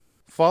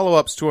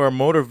follow-ups to our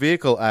motor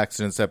vehicle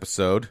accidents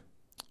episode.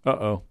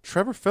 Uh-oh.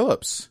 Trevor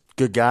Phillips.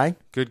 Good guy.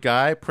 Good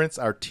guy. Prints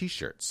our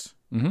T-shirts.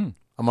 Mm-hmm.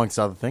 Amongst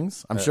other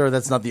things. I'm sure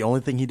that's not the only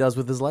thing he does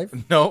with his life.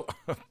 No.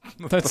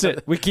 That's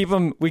it. We keep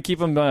him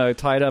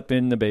tied up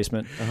in the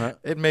basement. Uh-huh.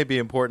 It may be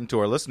important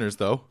to our listeners,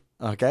 though.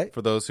 Okay.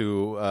 For those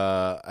who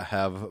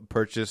have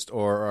purchased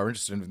or are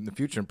interested in the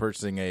future in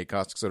purchasing a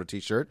Caustic Soda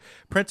T-shirt,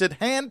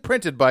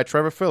 hand-printed by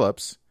Trevor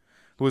Phillips,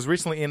 who was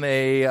recently in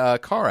a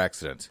car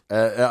accident.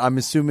 I'm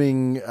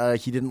assuming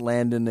he didn't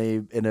land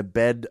in a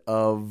bed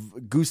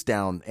of goose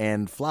down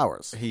and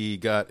flowers. He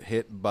got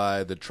hit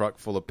by the truck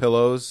full of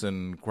pillows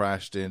and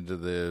crashed into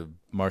the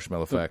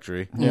marshmallow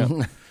factory. Yeah.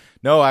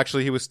 No,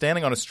 actually, he was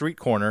standing on a street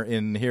corner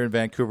here in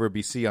Vancouver,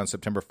 BC on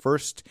September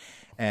 1st,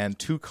 and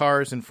two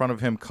cars in front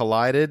of him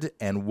collided,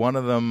 and one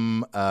of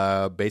them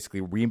basically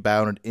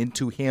rebounded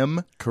into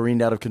him.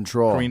 Careened out of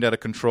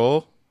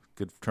control.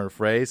 Good turn of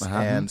phrase. Uh-huh.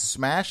 And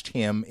smashed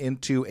him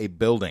into a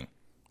building.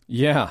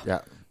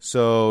 Yeah.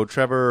 So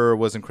Trevor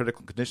was in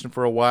critical condition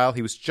for a while.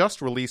 He was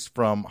just released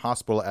from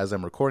hospital as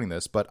I'm recording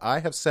this, but I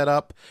have set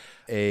up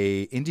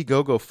a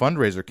Indiegogo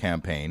fundraiser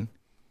campaign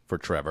for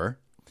Trevor.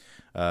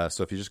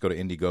 So if you just go to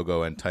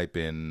Indiegogo and type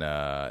in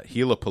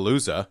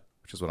Healapalooza,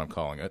 which is what I'm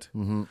calling it,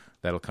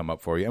 that'll come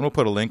up for you. And we'll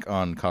put a link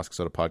on Caustic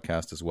Soda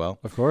Podcast as well.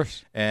 Of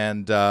course.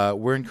 And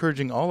we're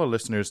encouraging all our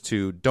listeners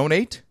to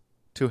donate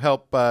to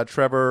help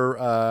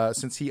Trevor,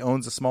 since he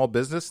owns a small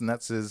business, and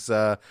that's his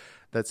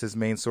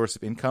main source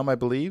of income, I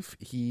believe.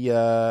 He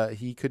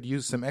could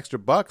use some extra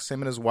bucks,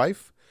 him and his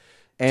wife,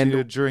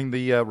 and during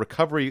the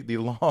recovery, the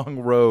long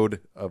road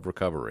of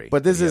recovery.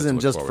 But this isn't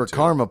just for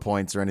karma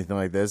points or anything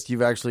like this.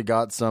 You've actually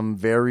got some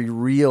very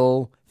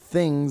real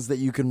things that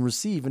you can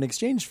receive in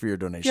exchange for your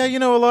donation.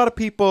 Yeah, a lot of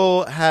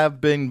people have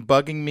been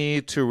bugging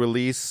me to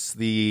release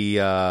the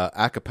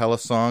a cappella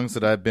songs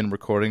that I've been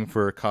recording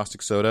for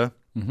Caustic Soda.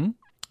 Mm-hmm.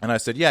 And I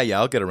said, yeah,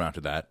 I'll get around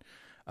to that.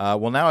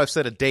 Well, now I've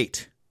set a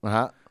date.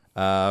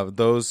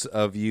 Those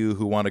of you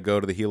who want to go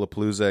to the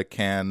Healapalooza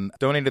can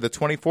donate to the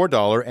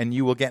 $24, and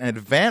you will get an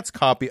advance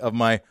copy of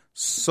my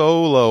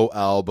solo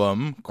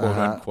album, quote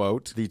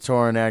unquote. The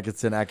Torrin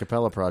Atkinson a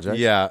cappella project.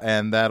 Yeah,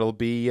 and that'll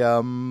be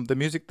the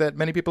music that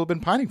many people have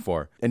been pining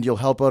for. And you'll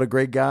help out a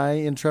great guy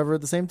in Trevor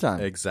at the same time.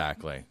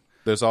 Exactly.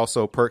 There's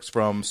also perks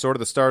from Sword of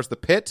the Stars, The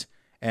Pit,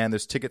 and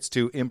there's tickets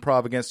to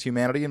Improv Against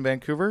Humanity in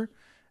Vancouver.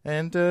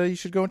 And you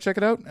should go and check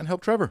it out and help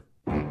Trevor.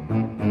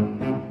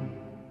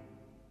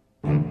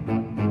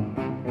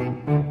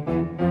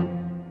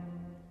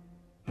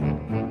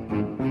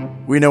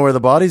 We know where the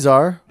bodies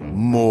are,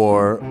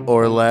 more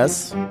or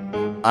less.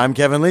 I'm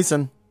Kevin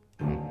Leeson.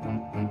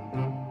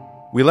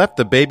 We left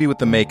the baby with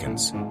the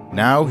Makins.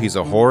 Now he's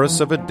a Horus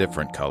of a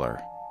different color.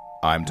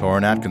 I'm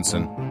Torrin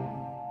Atkinson.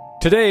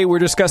 Today we're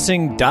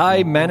discussing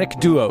dimanic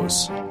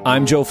duos.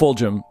 I'm Joe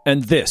Fulgham,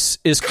 and this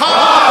is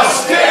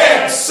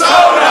Caustic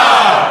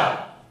Soda!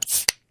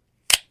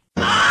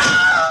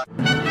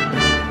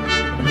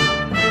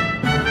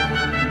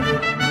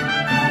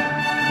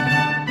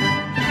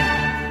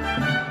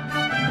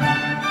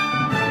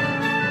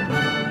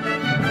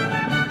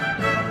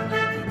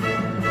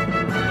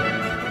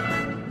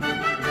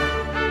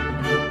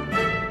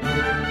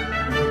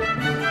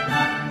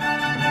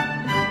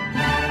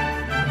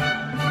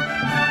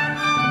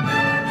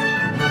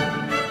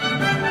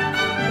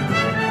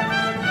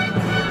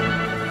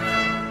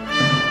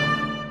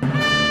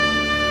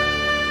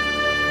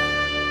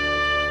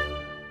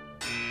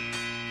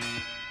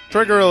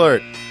 Trigger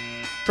alert!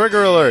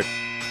 Trigger alert!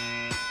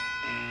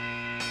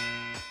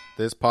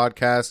 This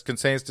podcast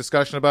contains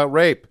discussion about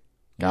rape.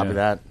 Copy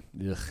that.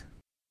 Ugh.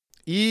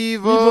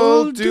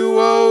 Evil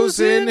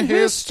duos in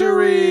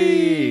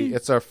history!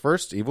 It's our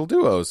first evil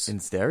duos. In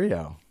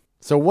stereo.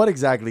 So what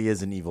exactly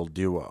is an evil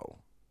duo?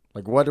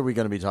 Like, what are we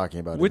going to be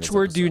talking about? Which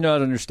word do you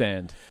not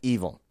understand?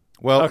 Evil.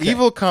 Well,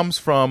 evil comes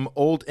from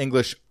Old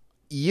English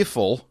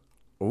 "eifl,"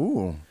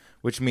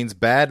 which means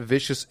bad,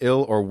 vicious,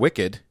 ill, or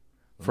wicked.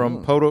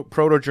 From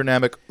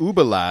Proto-Germanic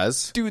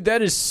 "ubelaz." Dude,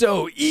 that is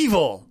so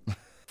evil.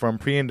 From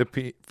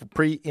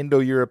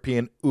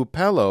Pre-Indo-European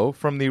 "upelo,"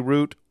 from the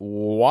root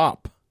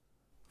 "wap."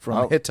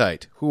 From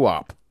Hittite,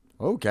 "huap."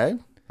 Okay.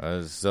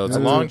 So it's a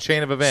long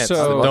chain of events that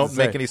don't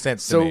make any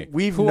sense to me. So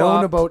we've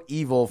known about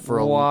evil for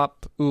a while.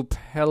 Wap,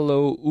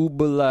 upelo,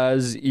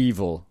 ubelaz,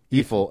 evil.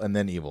 Evil and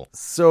then evil.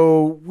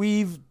 So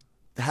we've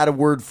had a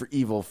word for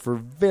evil for a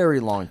very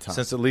long time.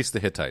 Since at least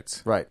the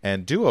Hittites. Right.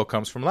 And duo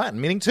comes from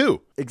Latin, meaning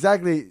two.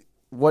 Exactly.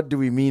 What do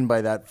we mean by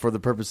that for the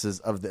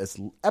purposes of this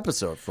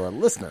episode for our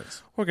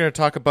listeners? We're going to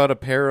talk about a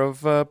pair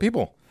of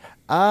people.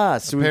 So a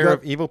pair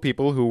of evil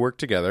people who work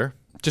together.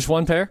 Just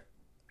one pair?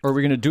 Or are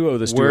we going to duo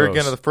this duos?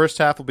 duos? The first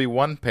half will be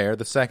one pair.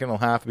 The second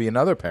half will be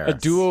another pair. A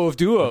duo of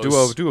duos. A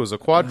duo of duos. A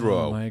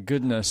quadruo. Oh, my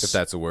goodness. If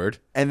that's a word.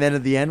 And then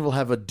at the end, we'll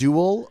have a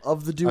duel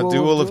of the duo. A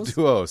duel of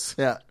duos.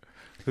 Yeah.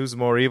 Who's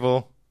more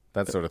evil?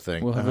 That sort of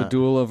thing. We'll have a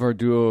duel of our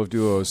duo of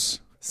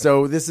duos.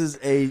 So this is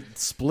a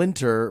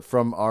splinter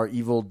from our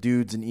Evil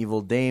Dudes and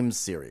Evil Dames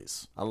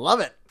series. I love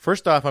it.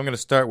 First off, I'm going to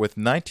start with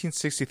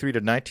 1963 to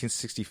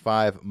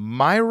 1965,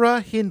 Myra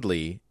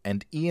Hindley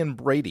and Ian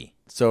Brady.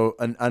 So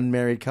an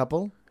unmarried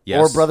couple? Yes.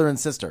 Or brother and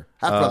sister?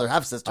 Half brother,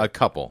 half sister. A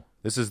couple.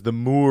 This is the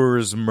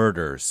Moors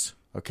murders.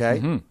 Okay.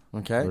 Mm-hmm.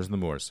 Okay. Moors and the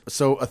Moors.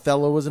 So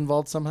Othello was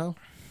involved somehow?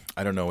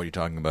 I don't know what you're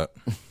talking about.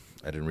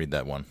 I didn't read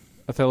that one.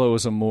 Othello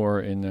was a Moor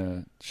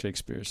in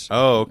Shakespeare's.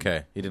 Oh,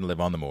 okay. He didn't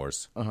live on the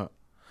moors. Uh-huh.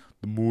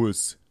 The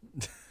moors.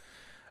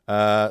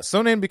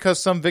 So named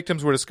because some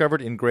victims were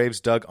discovered in graves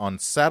dug on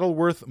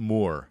Saddleworth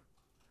Moor.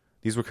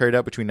 These were carried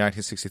out between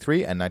 1963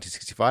 and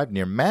 1965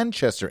 near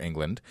Manchester,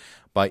 England,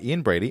 by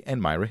Ian Brady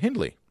and Myra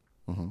Hindley.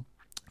 Mm-hmm.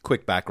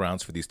 Quick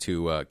backgrounds for these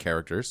two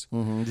characters.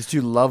 Mm-hmm. These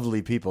two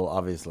lovely people,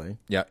 obviously.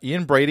 Yeah,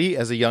 Ian Brady,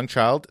 as a young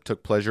child,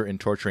 took pleasure in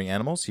torturing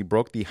animals. He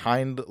broke the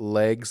hind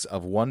legs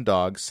of one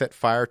dog, set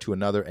fire to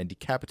another, and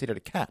decapitated a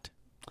cat.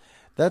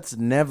 That's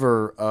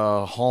never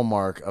a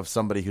hallmark of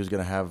somebody who's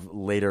going to have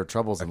later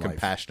troubles in life. A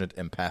compassionate,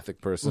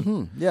 empathic person.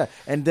 Mm-hmm. Yeah,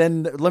 and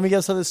then let me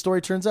guess how this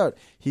story turns out.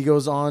 He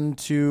goes on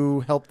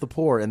to help the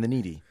poor and the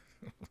needy.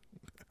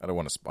 I don't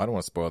want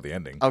to spoil the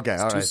ending. Okay,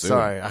 It's all too right. soon.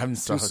 Sorry, I'm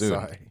It's so too soon.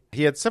 sorry.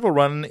 He had several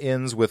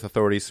run-ins with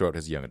authorities throughout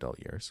his young adult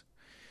years.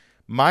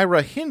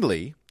 Myra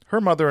Hindley,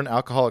 her mother and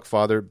alcoholic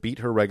father, beat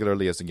her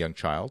regularly as a young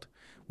child.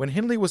 When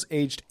Hindley was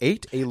aged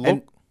 8,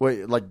 And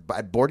wait, like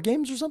by board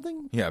games or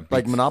something? Yeah,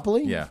 like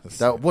Monopoly. Yeah.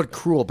 What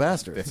cruel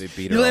bastards! They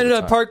beat her You all landed the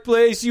at time. Park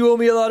Place. You owe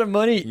me a lot of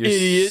money, You're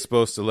idiot.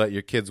 supposed to let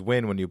your kids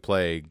win when you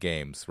play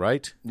games,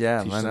 right?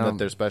 Yeah, Teach I them know. that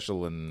they're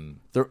special and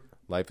They're-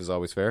 life is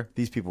always fair.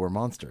 These people were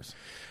monsters.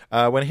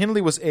 When Hindley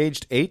was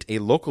aged 8, a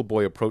local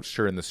boy approached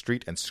her in the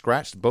street and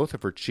scratched both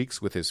of her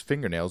cheeks with his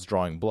fingernails,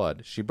 drawing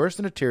blood. She burst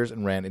into tears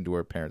and ran into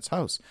her parents'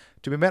 house,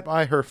 to be met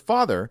by her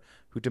father,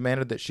 who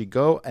demanded that she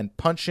go and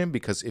punch him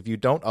because if you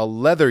don't, I'll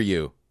leather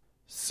you.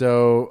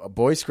 So a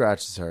boy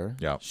scratches her.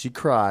 Yeah. She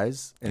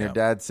cries, and Yeah. her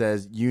dad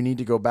says, "You need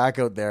to go back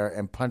out there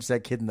and punch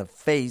that kid in the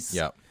face.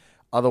 Yeah.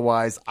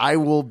 Otherwise, I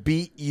will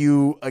beat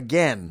you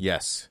again."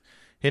 Yes.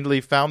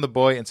 Hindley found the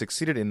boy and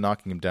succeeded in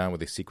knocking him down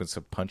with a sequence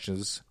of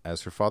punches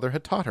as her father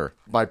had taught her.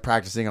 By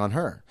practicing on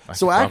her.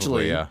 So Probably,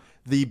 actually, yeah.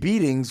 the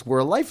beatings were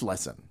a life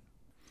lesson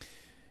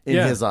in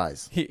Yeah. his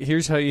eyes.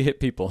 Here's how you hit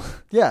people.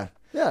 Yeah,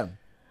 yeah.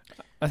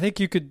 I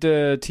think you could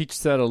teach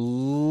that a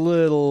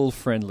little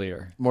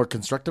friendlier. More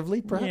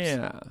constructively, perhaps?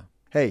 Yeah,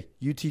 Hey,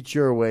 you teach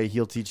your way,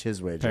 he'll teach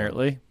his way. Joe.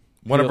 apparently.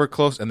 One of her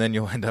close, and then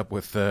you'll end up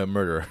with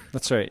murder.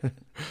 That's right.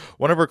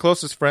 One of her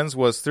closest friends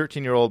was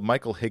 13-year-old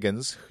Michael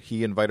Higgins.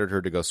 He invited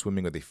her to go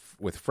swimming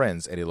with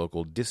friends at a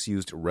local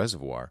disused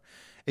reservoir.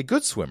 A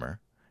good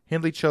swimmer,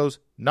 Hindley chose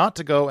not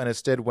to go and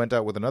instead went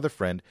out with another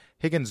friend.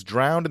 Higgins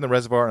drowned in the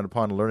reservoir, and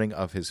upon learning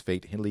of his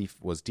fate, Hindley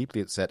was deeply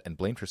upset and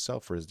blamed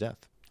herself for his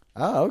death.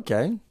 Oh,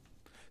 okay.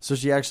 So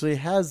she actually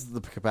has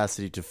the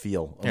capacity to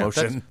feel Yeah,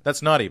 emotion.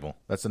 that's not evil.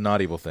 That's a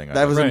not evil thing.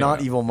 That was a Right.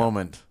 not evil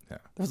moment. Yeah.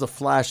 That was a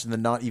flash in the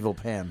not evil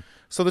pan.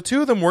 So the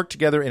two of them worked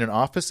together in an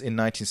office in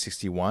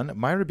 1961.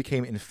 Myra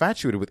became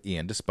infatuated with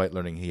Ian despite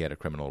learning he had a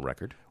criminal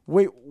record.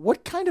 Wait,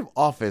 what kind of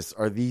office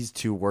are these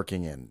two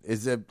working in?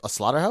 Is it a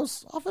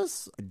slaughterhouse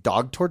office? A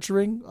dog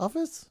torturing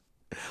office?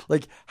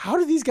 Like, how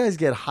do these guys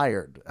get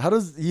hired? How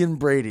does Ian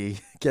Brady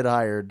get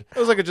hired? It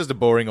was like just a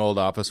boring old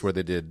office where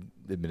they did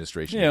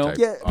administration You know, type.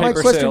 Yeah,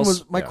 Paper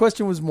sales. my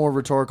question was more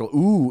rhetorical.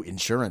 Ooh,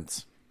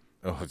 insurance,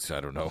 Oh, I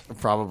don't know.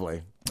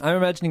 probably. I'm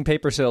imagining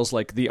paper sales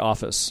like The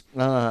Office.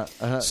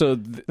 So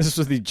this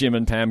was the Jim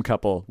and Pam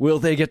couple. Will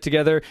they get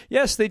together?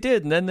 Yes, they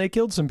did, and then they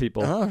killed some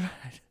people. All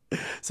right.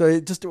 So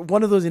it just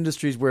one of those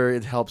industries where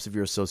it helps if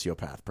you're a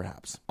sociopath,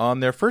 perhaps. On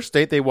their first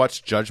date, they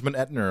watched Judgment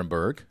at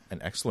Nuremberg, an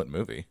excellent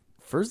movie.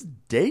 First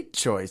date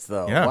choice,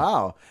 though. Yeah.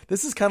 Wow.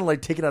 This is kind of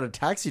like Taking Out a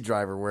Taxi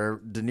Driver, where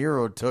De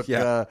Niro took,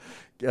 Yeah.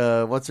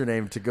 what's her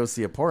name, to go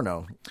see a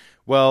porno.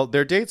 Well,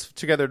 their dates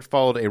together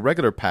followed a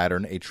regular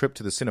pattern, a trip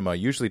to the cinema,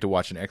 usually to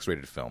watch an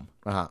X-rated film.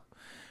 Uh-huh.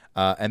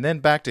 And then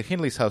back to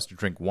Hindley's house to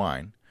drink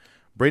wine.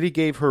 Brady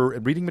gave her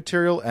reading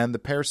material, and the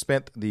pair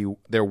spent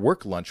their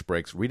work lunch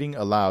breaks reading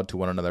aloud to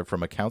one another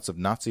from accounts of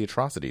Nazi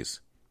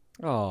atrocities.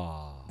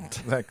 Oh,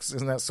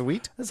 Isn't that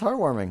sweet? That's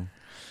heartwarming.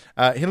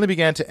 Hindley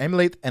began to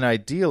emulate an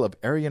ideal of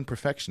Aryan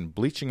perfection,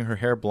 bleaching her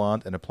hair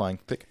blonde and applying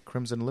thick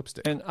crimson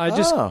lipstick. and I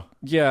just, Oh.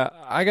 yeah,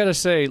 I gotta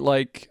say,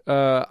 like,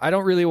 I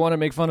don't really want to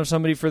make fun of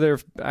somebody for their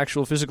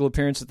actual physical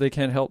appearance that they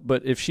can't help,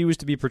 but if she was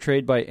to be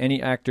portrayed by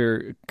any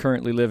actor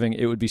currently living,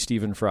 it would be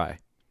Stephen Fry.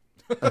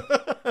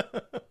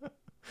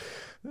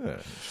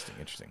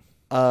 Interesting.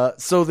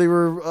 So they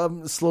were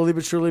slowly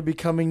but surely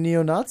becoming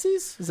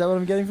neo-Nazis? Is that what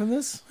I'm getting from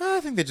this? I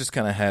think they just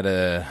kind of had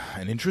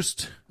an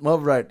interest. Well,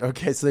 right.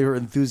 Okay, so they were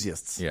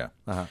enthusiasts. Yeah.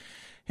 Uh-huh.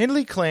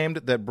 Hindley claimed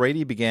that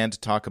Brady began to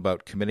talk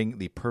about committing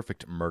the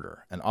perfect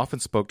murder and often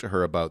spoke to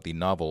her about the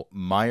novel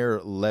Meyer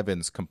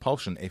Levin's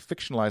Compulsion, a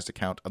fictionalized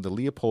account of the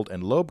Leopold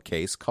and Loeb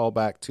case,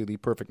 callback to the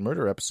Perfect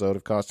Murder episode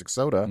of Caustic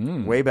Soda.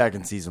 Way back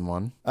in season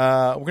 1.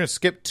 We're going to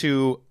skip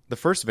to the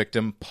first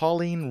victim,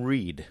 Pauline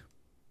Reed.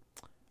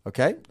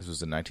 Okay. This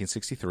was in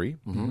 1963,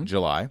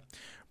 July.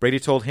 Brady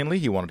told Hindley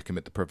he wanted to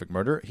commit the perfect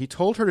murder. He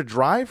told her to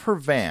drive her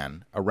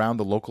van around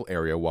the local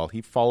area while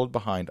he followed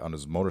behind on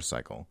his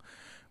motorcycle.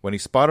 When he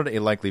spotted a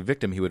likely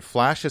victim, he would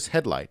flash his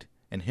headlight,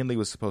 and Hindley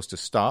was supposed to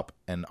stop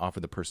and offer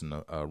the person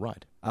a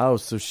ride. Oh,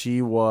 so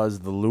she was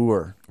the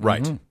lure.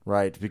 Right.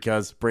 Right,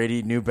 because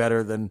Brady knew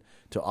better than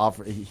to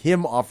offer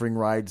him offering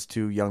rides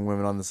to young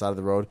women on the side of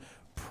the road.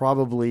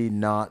 Probably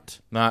not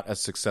as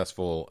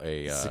successful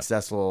a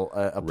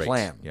rate.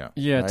 plan.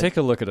 Yeah, Right? take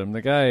a look at him.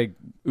 The guy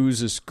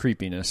oozes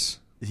creepiness.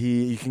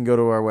 You can go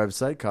to our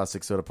website,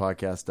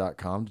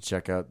 causticsodapodcast.com, to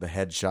check out the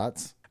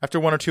headshots. After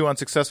one or two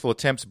unsuccessful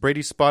attempts,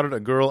 Brady spotted a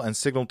girl and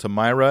signaled to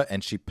Myra,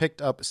 and she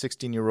picked up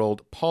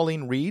 16-year-old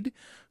Pauline Reed,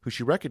 who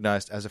she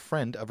recognized as a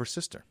friend of her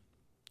sister.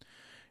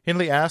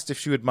 Hindley asked if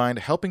she would mind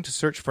helping to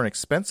search for an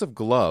expensive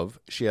glove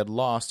she had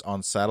lost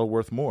on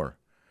Saddleworth Moor.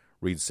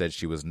 Reed said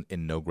she was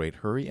in no great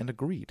hurry and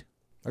agreed.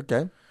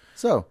 Okay.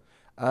 So,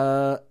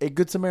 a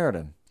good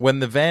Samaritan. When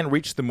the van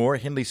reached the moor,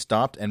 Hindley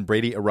stopped and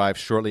Brady arrived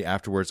shortly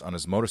afterwards on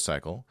his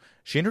motorcycle.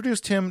 She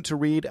introduced him to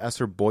Reed as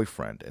her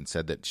boyfriend and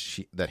said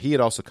that he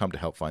had also come to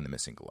help find the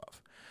missing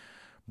glove.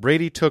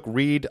 Brady took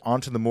Reed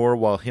onto the moor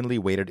while Hindley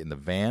waited in the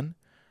van.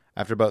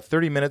 After about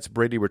 30 minutes,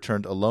 Brady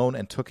returned alone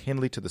and took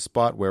Hindley to the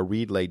spot where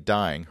Reed lay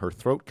dying, her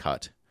throat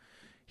cut.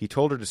 He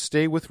told her to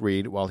stay with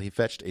Reed while he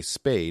fetched a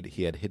spade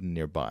he had hidden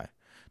nearby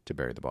to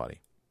bury the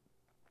body.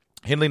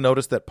 Hindley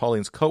noticed that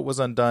Pauline's coat was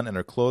undone and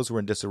her clothes were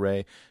in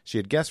disarray. She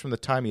had guessed from the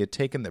time he had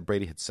taken that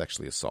Brady had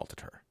sexually assaulted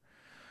her.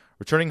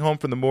 Returning home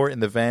from the moor in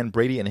the van,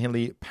 Brady and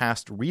Hindley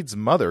passed Reed's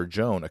mother,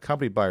 Joan,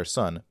 accompanied by her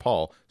son,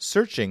 Paul,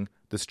 searching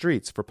the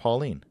streets for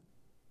Pauline.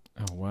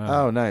 Oh,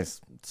 wow. Oh, nice.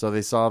 So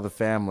they saw the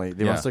family.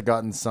 They must have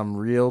gotten some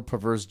real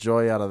perverse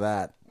joy out of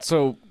that.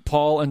 So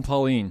Paul and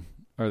Pauline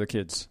are the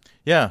kids.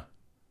 Yeah.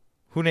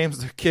 Who names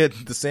their kid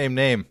the same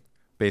name?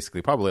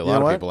 Basically, probably a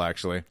lot of people,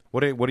 actually.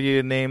 What do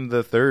you name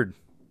the third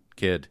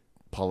kid?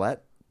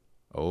 Paulette?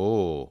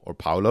 Oh, or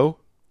Paolo?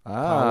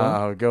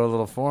 Go a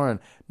little foreign.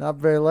 Not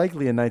very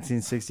likely in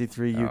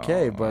 1963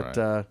 UK, but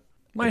right.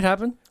 Might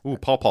happen. Ooh,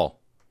 Paul.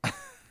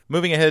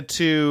 Moving ahead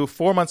to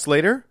 4 months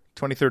later,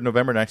 23rd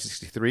November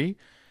 1963,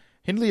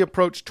 Hindley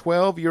approached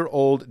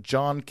 12-year-old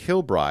John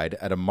Kilbride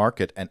at a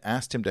market and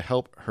asked him to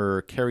help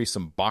her carry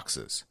some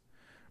boxes.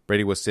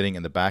 Brady was sitting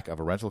in the back of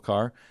a rental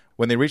car.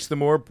 When they reached the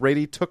moor,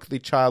 Brady took the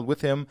child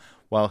with him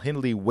while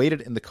Hindley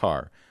waited in the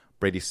car.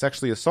 Brady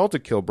sexually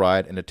assaulted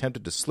Kilbride and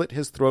attempted to slit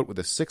his throat with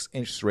a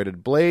 6-inch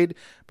serrated blade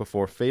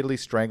before fatally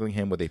strangling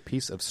him with a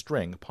piece of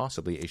string,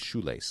 possibly a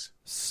shoelace.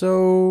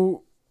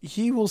 So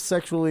he will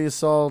sexually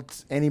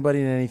assault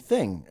anybody and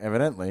anything,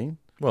 evidently.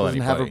 Well,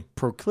 doesn't anybody. have a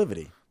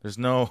proclivity. I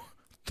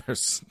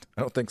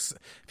don't think,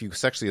 if you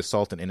sexually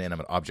assault an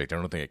inanimate object, I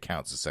don't think it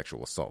counts as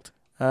sexual assault.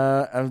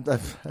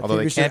 Although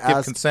they can't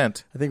give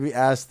consent. I think we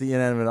asked the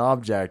inanimate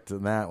object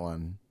in that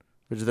one.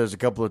 Which there's a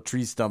couple of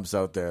tree stumps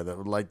out there that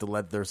would like to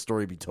let their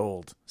story be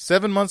told.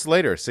 7 months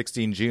later,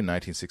 16 June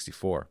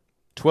 1964,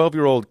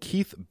 12-year-old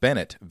Keith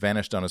Bennett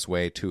vanished on his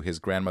way to his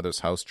grandmother's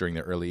house during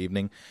the early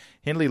evening.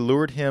 Hindley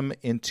lured him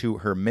into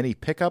her mini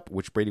pickup,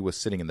 which Brady was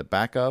sitting in the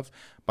back of,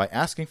 by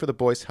asking for the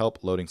boy's help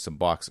loading some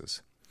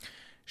boxes.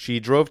 She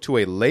drove to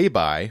a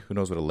lay-by. Who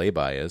knows what a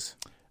lay-by is?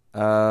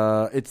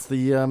 It's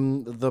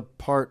the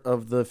part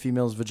of the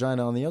female's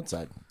vagina on the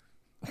outside.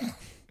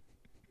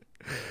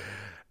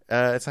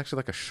 It's actually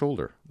like a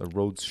shoulder, the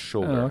road's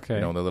shoulder. Oh, okay.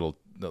 You know, the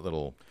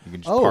little. You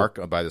can just park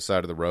by the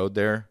side of the road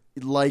there.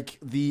 Like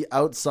the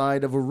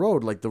outside of a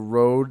road, like the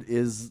road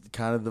is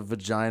kind of the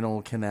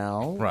vaginal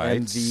canal, Right.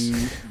 And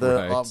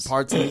the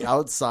parts on the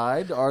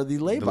outside are the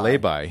lay-by. The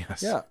lay-by,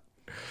 yes. Yeah.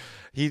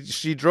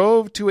 She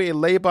drove to a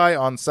lay-by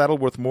on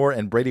Saddleworth Moor,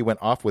 and Brady went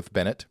off with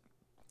Bennett.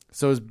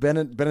 So is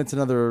Bennett's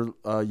another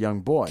young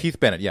boy? Keith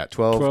Bennett, yeah,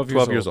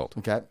 12 years old.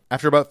 Okay.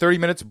 After about 30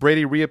 minutes,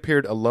 Brady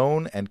reappeared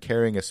alone and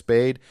carrying a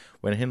spade.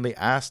 When Hindley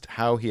asked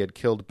how he had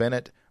killed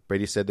Bennett,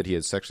 Brady said that he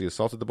had sexually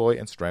assaulted the boy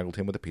and strangled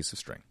him with a piece of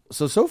string.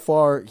 So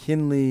far,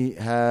 Hindley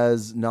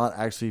has not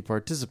actually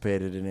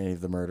participated in any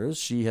of the murders.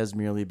 She has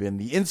merely been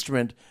the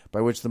instrument by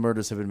which the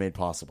murders have been made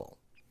possible.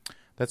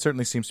 That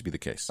certainly seems to be the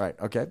case. Right.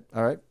 Okay.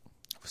 All right.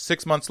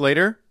 6 months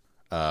later,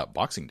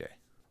 Boxing Day,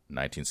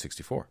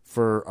 1964.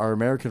 For our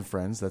American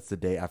friends, that's the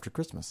day after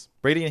Christmas.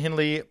 Brady and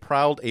Hindley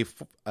prowled a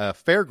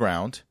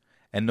fairground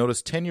and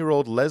noticed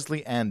 10-year-old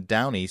Leslie Ann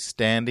Downey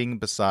standing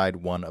beside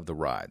one of the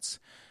rides.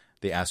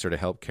 They asked her to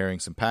help carrying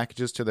some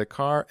packages to their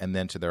car and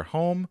then to their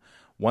home.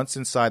 Once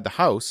inside the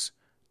house,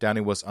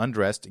 Downey was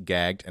undressed,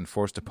 gagged, and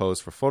forced to pose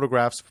for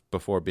photographs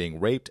before being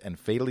raped and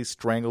fatally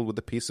strangled with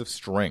a piece of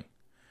string.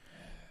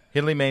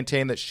 Hindley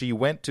maintained that she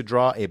went to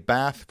draw a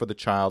bath for the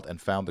child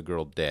and found the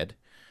girl dead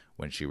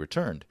when she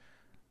returned.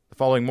 The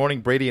following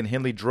morning, Brady and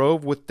Hindley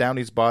drove with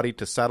Downey's body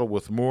to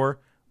Saddleworth Moor,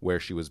 where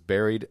she was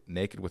buried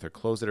naked with her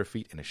clothes at her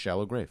feet in a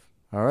shallow grave.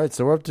 All right,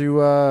 so we're up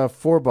to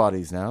 4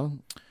 bodies now,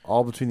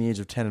 all between the age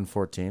of 10 and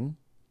 14.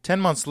 10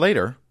 months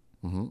later,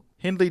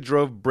 Hindley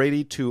drove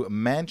Brady to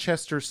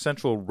Manchester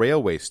Central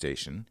Railway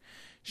Station.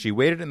 She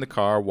waited in the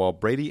car while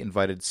Brady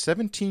invited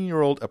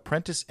 17-year-old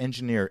apprentice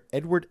engineer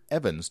Edward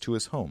Evans to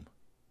his home.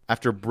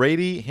 After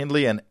Brady,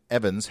 Hindley, and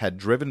Evans had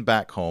driven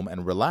back home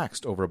and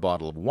relaxed over a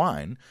bottle of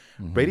wine,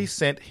 Brady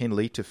sent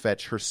Hindley to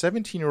fetch her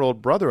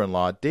 17-year-old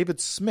brother-in-law, David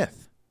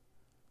Smith.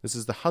 This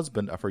is the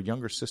husband of her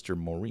younger sister,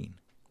 Maureen.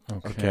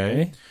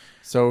 Okay.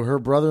 So her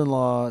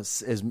brother-in-law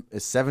is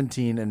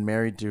 17 and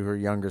married to her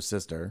younger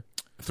sister.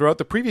 Throughout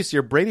the previous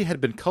year, Brady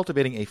had been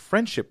cultivating a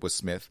friendship with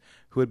Smith,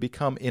 who had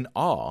become in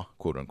awe,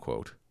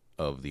 quote-unquote,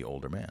 of the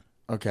older man.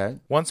 Okay.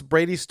 Once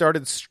Brady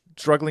started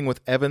struggling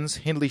with Evans,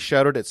 Hindley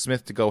shouted at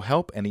Smith to go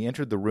help, and he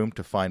entered the room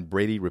to find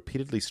Brady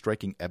repeatedly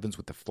striking Evans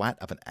with the flat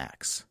of an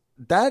axe.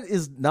 That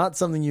is not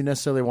something you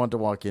necessarily want to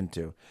walk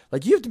into.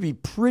 Like, you have to be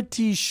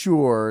pretty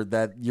sure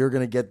that you're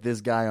going to get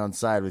this guy on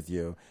side with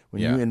you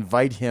when you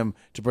invite him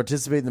to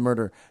participate in the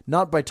murder,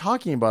 not by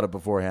talking about it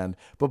beforehand,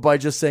 but by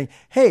just saying,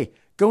 hey,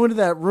 go into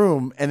that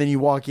room, and then you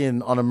walk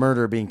in on a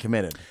murder being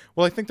committed.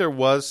 Well, I think there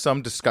was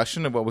some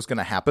discussion of what was going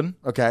to happen.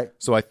 Okay.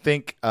 So I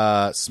think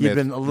Smith He'd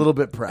been a little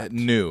bit prepped.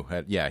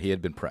 he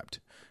had been prepped.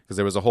 Because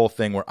there was a whole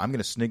thing where I'm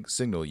going to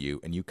signal you,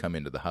 and you come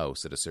into the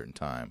house at a certain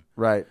time.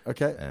 Right.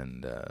 Okay.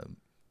 And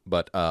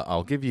But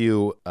I'll give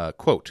you a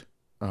quote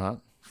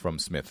from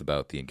Smith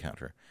about the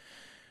encounter.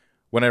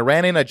 When I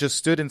ran in, I just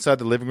stood inside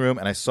the living room,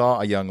 and I saw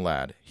a young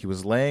lad. He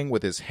was laying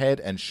with his head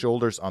and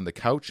shoulders on the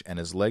couch, and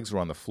his legs were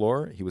on the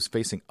floor. He was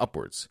facing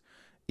upwards.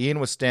 Ian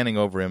was standing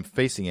over him,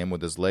 facing him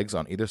with his legs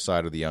on either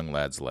side of the young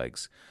lad's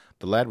legs.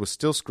 The lad was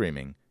still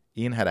screaming.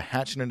 Ian had a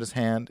hatchet in his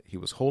hand. He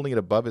was holding it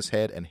above his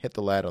head and hit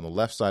the lad on the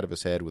left side of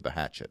his head with the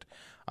hatchet.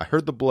 I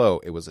heard the blow.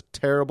 It was a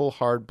terrible,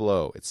 hard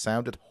blow. It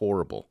sounded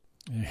horrible.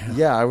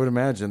 Yeah, I would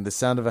imagine the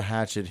sound of a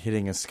hatchet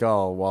hitting a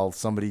skull while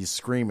somebody's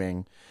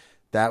screaming,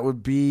 that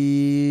would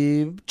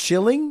be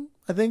chilling,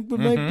 I think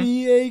might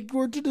be a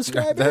word to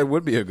describe it. That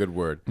would be a good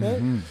word.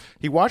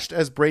 He watched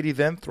as Brady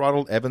then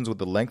throttled Evans with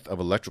the length of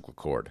electrical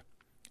cord.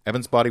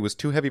 Evans' body was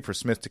too heavy for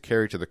Smith to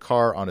carry to the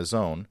car on his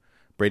own.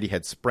 Brady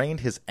had sprained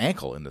his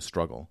ankle in the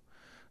struggle.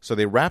 So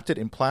they wrapped it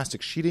in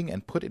plastic sheeting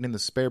and put it in the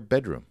spare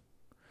bedroom.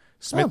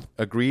 Smith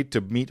agreed to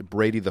meet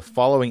Brady the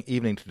following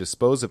evening to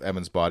dispose of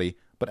Evans' body,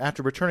 but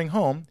after returning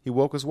home, he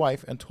woke his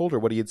wife and told her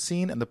what he had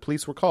seen, and the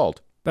police were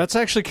called. That's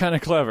actually kind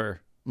of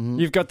clever.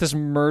 You've got this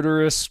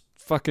murderous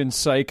fucking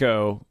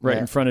psycho right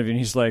in front of you, and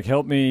he's like,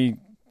 help me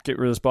get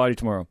rid of this body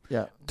tomorrow.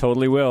 Yeah.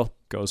 Totally will.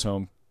 Goes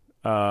home.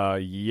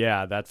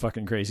 That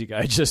fucking crazy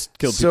guy just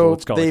killed people.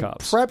 Let's call the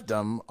cops. So they prepped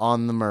him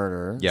on the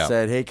murder,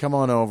 said, hey, come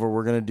on over,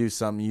 we're going to do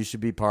something, you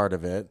should be part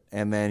of it.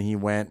 And then he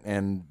went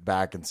and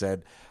back and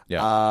said,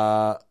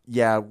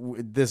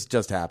 this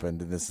just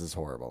happened, and this is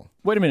horrible.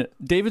 Wait a minute.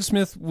 David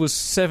Smith was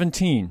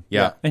 17.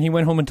 Yeah. And he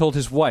went home and told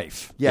his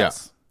wife.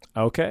 Yes.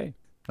 Okay.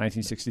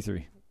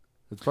 1963.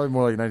 It's probably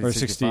more like Or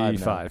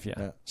 1965 65,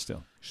 now. yeah.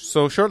 Still.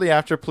 So shortly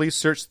after, police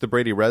searched the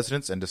Brady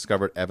residence and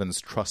discovered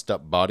Evans'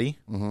 trussed-up body.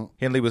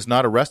 Hindley was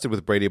not arrested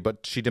with Brady,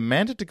 but she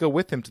demanded to go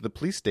with him to the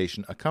police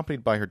station,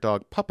 accompanied by her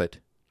dog Puppet,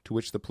 to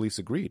which the police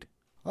agreed.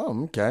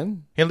 Oh, okay.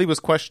 Hindley was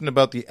questioned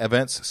about the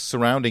events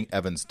surrounding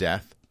Evans'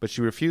 death, but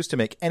she refused to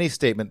make any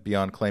statement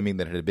beyond claiming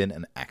that it had been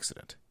an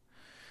accident.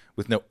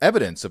 With no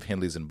evidence of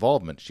Hindley's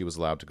involvement, she was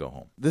allowed to go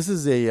home. This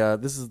is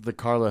the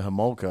Karla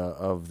Homolka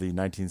of the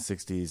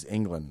 1960s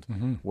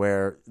England,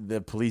 where the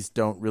police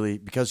don't really,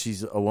 because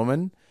she's a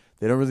woman,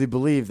 they don't really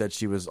believe that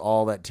she was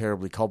all that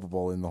terribly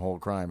culpable in the whole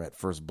crime at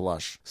first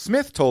blush.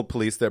 Smith told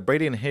police that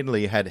Brady and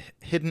Hindley had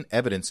hidden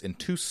evidence in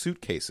 2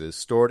 suitcases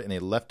stored in a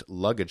left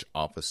luggage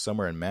office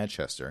somewhere in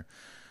Manchester.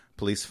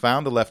 Police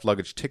found the left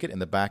luggage ticket in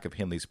the back of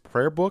Hindley's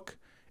prayer book.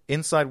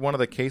 Inside one of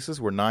the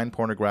cases were 9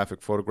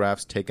 pornographic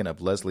photographs taken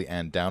of Leslie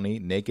Ann Downey,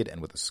 naked and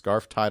with a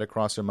scarf tied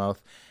across her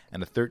mouth,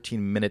 and a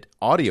 13-minute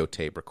audio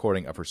tape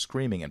recording of her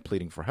screaming and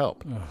pleading for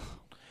help.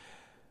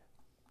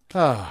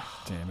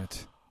 Damn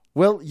it.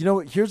 Well,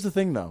 here's the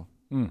thing, though.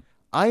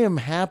 I am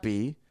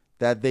happy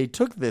that they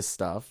took this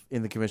stuff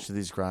in the commission of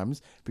these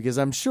crimes, because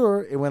I'm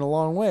sure it went a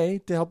long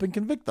way to helping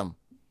convict them.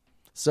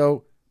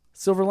 So,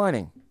 silver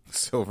lining.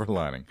 Silver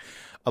lining.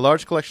 A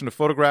large collection of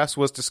photographs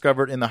was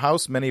discovered in the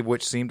house, many of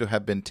which seem to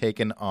have been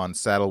taken on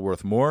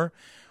Saddleworth Moor.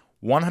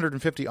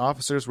 150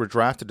 officers were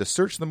drafted to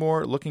search the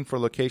moor, looking for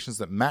locations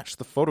that matched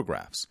the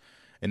photographs.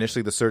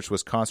 Initially, the search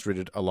was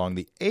concentrated along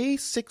the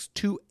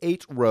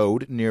A628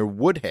 road near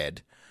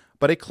Woodhead,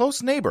 but a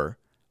close neighbor,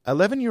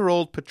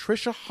 11-year-old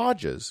Patricia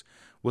Hodges,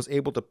 was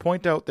able to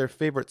point out their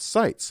favorite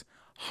sites.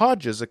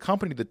 Hodges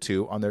accompanied the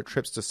two on their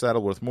trips to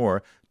Saddleworth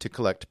Moor to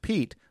collect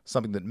peat,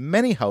 something that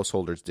many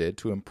householders did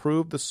to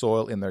improve the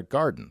soil in their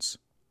gardens.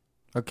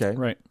 Okay.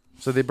 Right.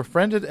 So they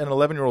befriended an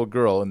 11-year-old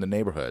girl in the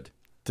neighborhood.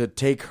 To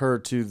take her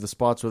to the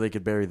spots where they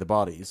could bury the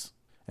bodies.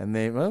 And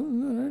they,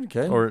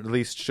 okay. Or at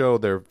least show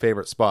their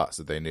favorite spots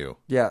that they knew.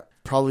 Yeah,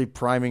 probably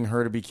priming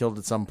her to be killed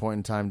at some point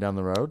in time down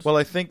the road. Well,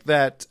 I think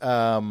that...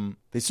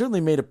 they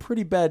certainly made a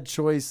pretty bad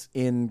choice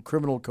in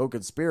criminal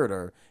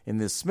co-conspirator in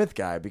this Smith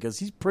guy, because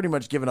he's pretty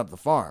much given up the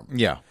farm.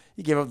 Yeah.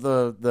 He gave up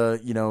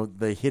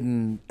the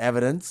hidden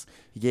evidence.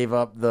 He gave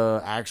up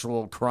the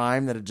actual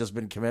crime that had just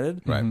been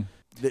committed. Right.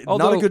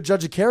 Not a good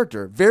judge of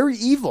character. Very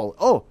evil.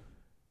 Oh,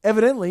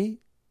 evidently...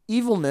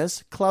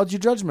 evilness clouds your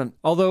judgment.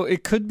 Although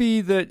it could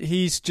be that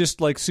he's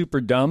just like super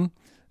dumb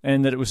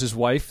and that it was his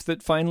wife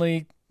that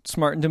finally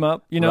smartened him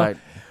up, Right.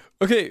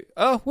 Okay,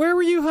 where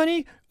were you,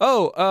 honey?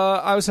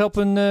 I was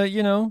helping,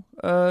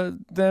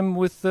 them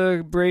with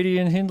Brady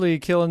and Hindley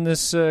killing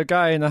this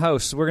guy in the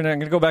house. I'm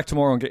gonna go back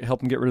tomorrow and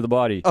help him get rid of the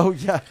body. Oh,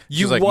 yeah.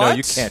 She's like, what? no,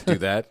 you can't do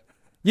that.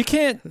 You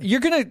can't.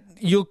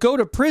 You'll go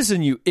to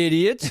prison, you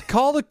idiot.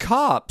 Call the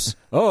cops.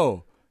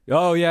 Oh,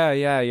 yeah.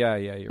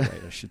 You're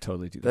right. I should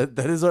totally do that.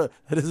 That is a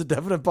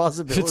definite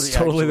possibility. It's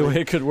totally the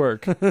way it could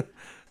work.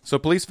 So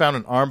police found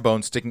an arm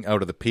bone sticking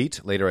out of the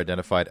peat, later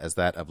identified as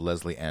that of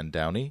Leslie Ann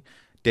Downey.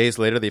 Days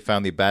later, they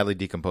found the badly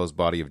decomposed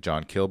body of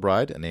John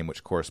Kilbride, a name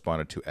which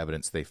corresponded to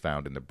evidence they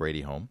found in the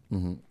Brady home.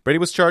 Mm-hmm. Brady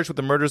was charged with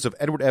the murders of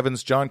Edward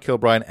Evans, John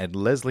Kilbride, and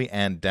Leslie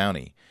Ann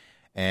Downey,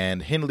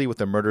 and Hindley with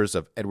the murders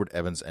of Edward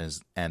Evans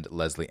and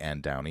Leslie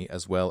Ann Downey,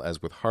 as well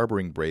as with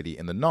harboring Brady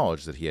in the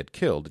knowledge that he had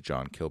killed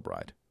John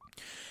Kilbride.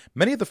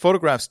 Many of the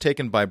photographs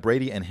taken by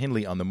Brady and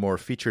Hindley on the moor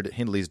featured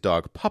Hindley's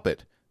dog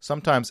Puppet,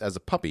 sometimes as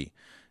a puppy.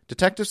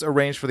 Detectives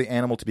arranged for the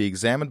animal to be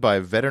examined by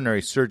a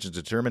veterinary surgeon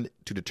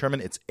to determine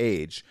its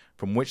age,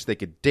 from which they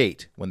could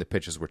date when the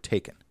pictures were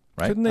taken.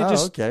 Right? Couldn't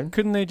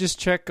they just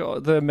check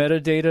the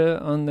metadata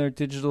on their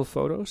digital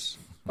photos?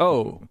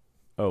 Oh,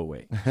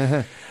 wait.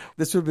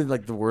 This would have been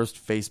like the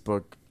worst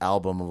Facebook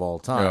album of all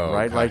time,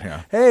 right? God,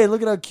 yeah. Hey,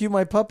 look at how cute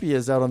my puppy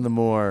is out on the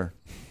moor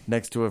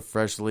next to a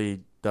freshly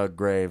dug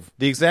grave.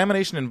 The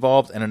examination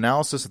involved an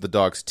analysis of the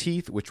dog's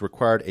teeth, which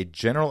required a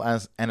general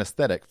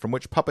anesthetic from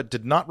which Puppet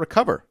did not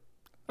recover.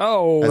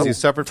 Oh. As he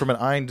suffered from an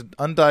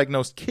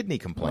undiagnosed kidney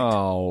complaint.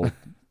 Oh,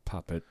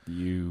 Puppet,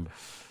 you.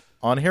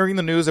 On hearing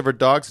the news of her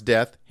dog's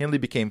death, Hindley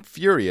became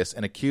furious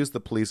and accused the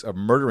police of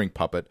murdering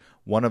Puppet,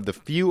 one of the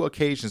few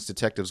occasions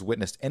detectives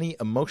witnessed any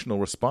emotional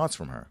response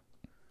from her.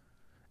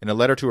 In a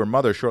letter to her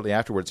mother shortly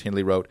afterwards,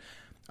 Hindley wrote,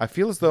 "I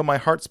feel as though my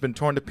heart's been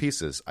torn to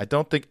pieces. I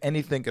don't think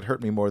anything could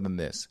hurt me more than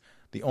this.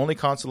 The only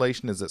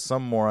consolation is that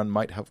some moron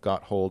might have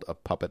got hold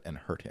of Puppet and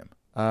hurt him."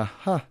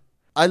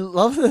 I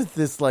love that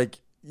this,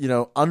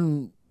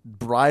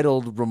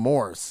 unbridled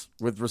remorse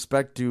with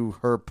respect to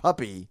her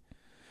puppy,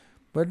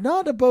 but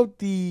not about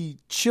the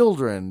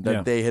children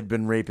that they had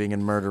been raping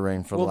and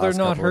murdering for the last couple of years.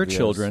 Well, they're not her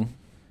children,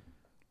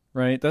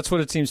 right? That's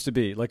what it seems to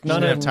be. Like,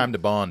 none of them have time to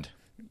bond.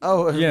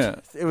 Oh, yeah.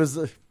 It was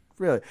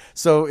really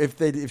so.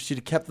 If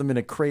she'd kept them in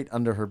a crate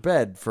under her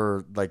bed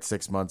for like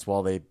 6 months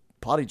while they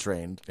potty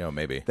trained,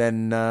 maybe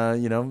then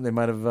they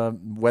might have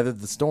weathered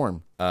the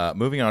storm.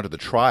 Moving on to the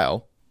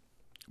trial,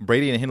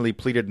 Brady and Hindley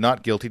pleaded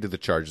not guilty to the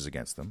charges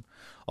against them.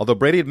 Although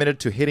Brady admitted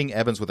to hitting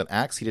Evans with an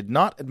axe, he did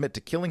not admit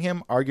to killing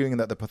him, arguing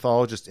that the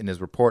pathologist in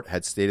his report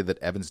had stated that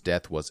Evans'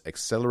 death was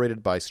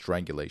accelerated by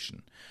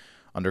strangulation.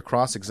 Under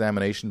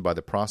cross-examination by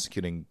the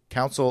prosecuting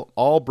counsel,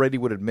 all Brady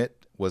would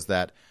admit was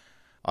that,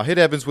 "I hit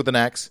Evans with an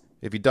axe.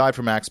 If he died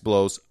from axe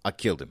blows, I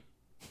killed him."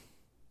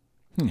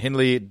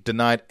 Hindley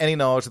denied any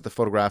knowledge that the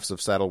photographs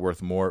of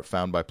Saddleworth Moor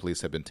found by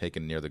police had been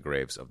taken near the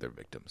graves of their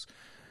victims.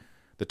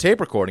 The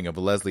tape recording of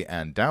Leslie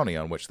Ann Downey,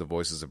 on which the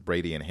voices of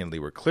Brady and Hindley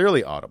were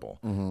clearly audible,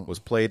 was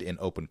played in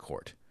open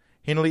court.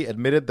 Hindley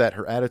admitted that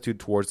her attitude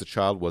towards the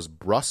child was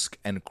brusque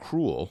and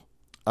cruel,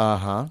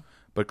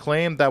 but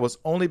claimed that was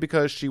only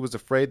because she was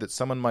afraid that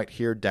someone might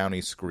hear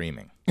Downey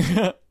screaming.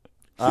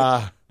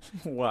 Wow.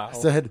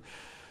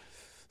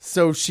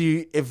 So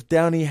if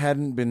Downey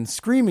hadn't been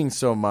screaming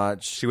so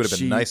much, she would have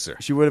been nicer.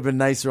 She would have been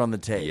nicer on the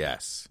tape.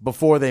 Yes.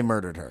 Before they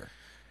murdered her.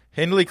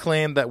 Hindley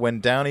claimed that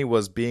when Downey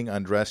was being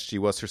undressed, she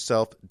was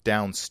herself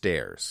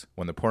downstairs.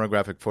 When the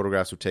pornographic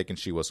photographs were taken,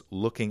 she was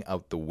looking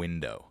out the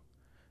window.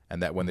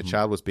 And that when the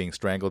child was being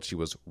strangled, she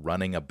was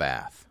running a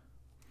bath.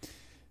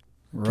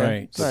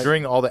 Right. So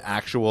during all the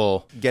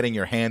actual getting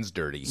your hands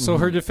dirty. So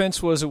her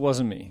defense was, it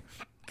wasn't me.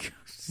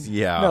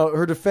 Yeah. No,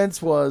 her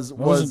defense was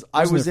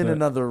I was in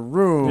another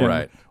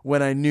room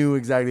when I knew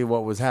exactly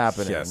what was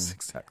happening. Yes,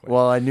 exactly.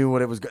 Well, I knew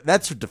what it was.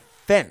 That's her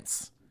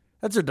defense.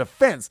 That's her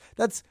defense.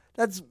 That's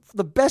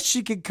the best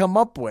she could come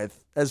up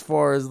with as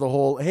far as the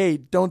whole, hey,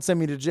 don't send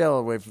me to jail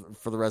away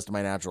for the rest of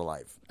my natural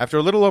life. After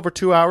a little over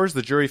 2 hours,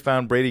 the jury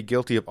found Brady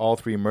guilty of all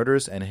three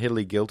murders and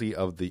Hindley guilty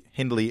of the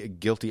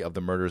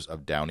murders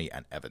of Downey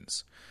and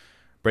Evans.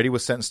 Brady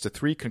was sentenced to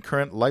 3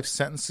 concurrent life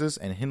sentences,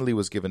 and Hindley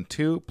was given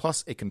 2,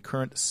 plus a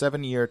concurrent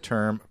 7-year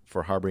term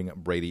for harboring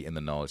Brady in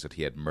the knowledge that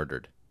he had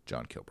murdered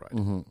John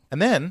Kilbride.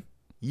 And then,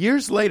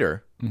 years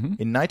later,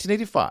 in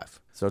 1985...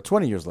 So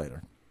 20 years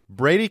later...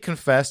 Brady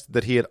confessed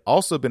that he had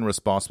also been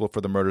responsible for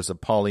the murders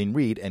of Pauline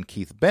Reed and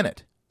Keith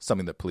Bennett,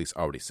 something that police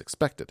already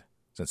suspected,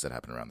 since it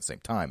happened around the same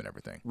time and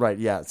everything. Right,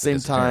 yeah. Same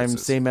time,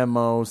 same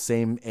MO,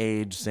 same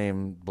age,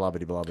 same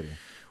blah-bitty-blah-bitty.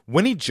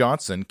 Winnie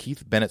Johnson,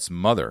 Keith Bennett's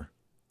mother,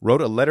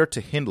 wrote a letter to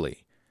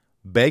Hindley,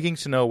 begging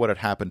to know what had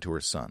happened to her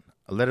son,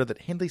 a letter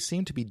that Hindley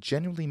seemed to be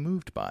genuinely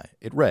moved by.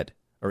 It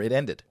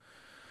ended,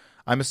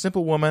 "I'm a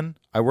simple woman.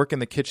 I work in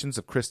the kitchens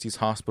of Christie's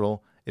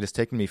Hospital. It has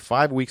taken me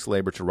 5 weeks'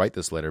 labor to write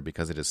this letter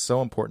because it is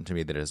so important to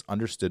me that it is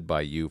understood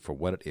by you for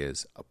what it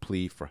is, a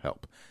plea for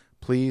help.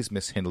 Please,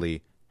 Miss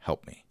Hindley,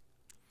 help me."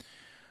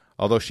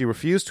 Although she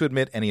refused to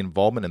admit any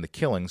involvement in the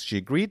killings, she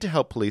agreed to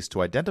help police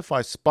to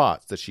identify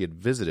spots that she had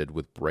visited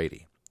with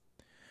Brady.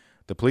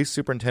 The police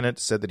superintendent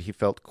said that he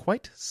felt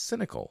quite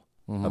cynical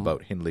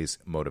about Hindley's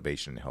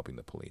motivation in helping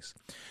the police.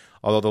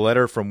 Although the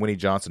letter from Winnie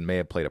Johnson may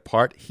have played a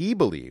part, he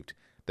believed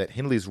that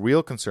Hindley's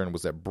real concern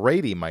was that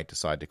Brady might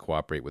decide to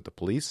cooperate with the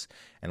police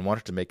and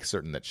wanted to make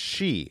certain that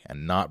she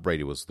and not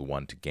Brady was the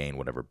one to gain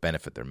whatever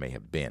benefit there may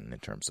have been in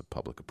terms of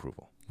public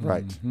approval.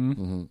 Right.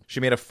 She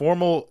made a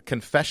formal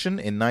confession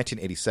in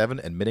 1987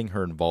 admitting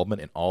her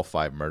involvement in all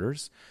 5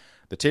 murders.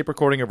 The tape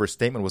recording of her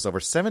statement was over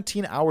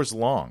 17 hours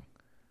long.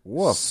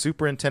 Woof.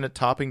 Superintendent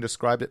Topping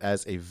described it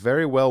as a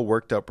very well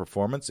worked out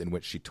performance in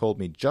which she told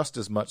me just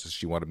as much as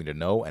she wanted me to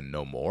know and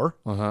no more.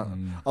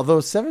 Although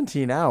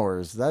 17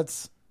 hours,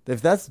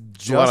 if that's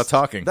just a lot of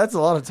talking. That's a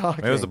lot of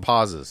talking. It was the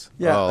pauses.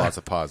 Yeah. Oh, lots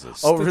of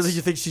pauses. Oh, really?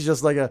 You think she's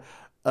just like a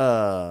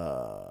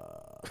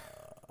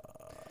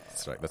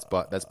That's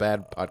right. That's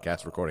bad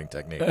podcast recording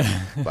technique,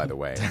 by the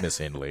way, Miss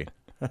Hindley.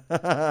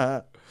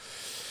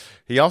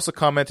 He also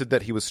commented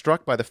that he was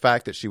struck by the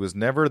fact that she was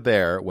never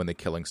there when the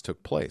killings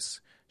took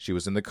place. She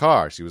was in the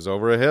car, she was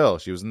over a hill,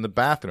 she was in the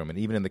bathroom, and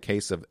even in the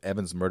case of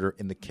Evan's murder,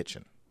 in the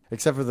kitchen.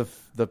 Except for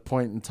the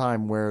point in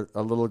time where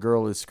a little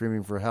girl is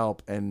screaming for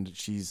help and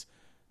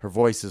her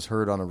voice is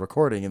heard on a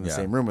recording in the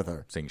same room with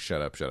her. Saying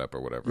shut up,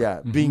 or whatever. Yeah,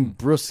 being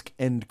brusque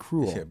and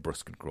cruel. Yeah,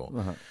 brusque and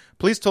cruel.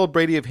 Police told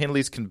Brady of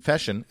Hindley's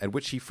confession, at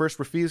which he first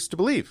refused to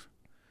believe.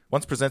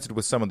 Once presented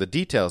with some of the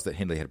details that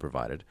Hindley had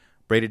provided,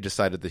 Brady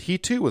decided that he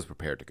too was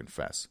prepared to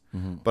confess.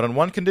 But on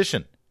one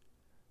condition,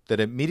 that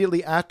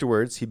immediately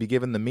afterwards he be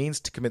given the means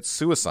to commit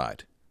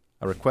suicide,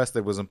 a request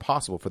that was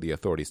impossible for the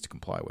authorities to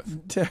comply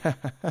with.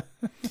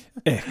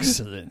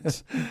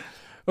 Excellent.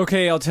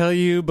 Okay, I'll tell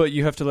you, but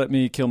you have to let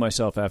me kill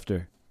myself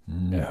after.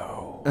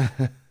 No.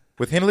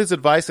 With Hindley's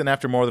advice, and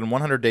after more than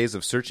 100 days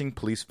of searching,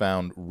 police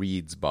found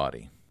Reed's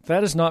body.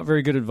 That is not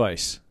very good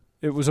advice.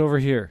 It was over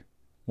here.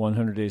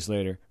 100 days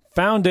later.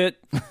 Found it.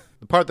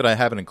 The part that I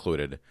haven't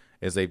included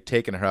is they've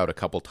taken her out a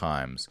couple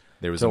times.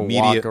 There was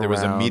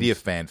media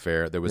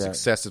fanfare. There was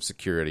excessive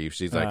security.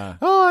 She's like,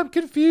 "Oh, I'm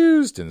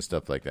confused," and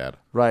stuff like that.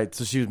 Right,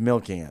 so she was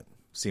milking it.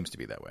 Seems to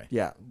be that way.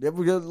 Yeah.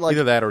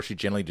 Either that or she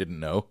generally didn't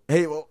know.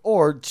 Hey,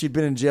 or she'd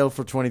been in jail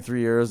for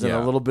 23 years and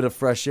a little bit of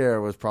fresh air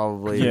was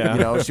probably,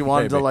 she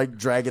wanted to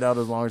drag it out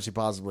as long as she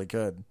possibly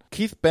could.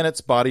 Keith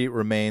Bennett's body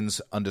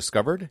remains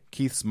undiscovered.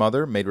 Keith's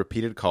mother made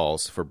repeated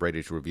calls for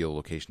Brady to reveal the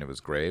location of his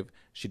grave.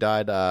 She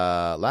died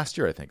last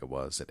year, I think it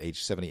was, at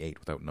age 78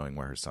 without knowing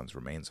where her son's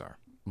remains are.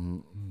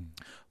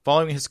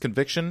 Following his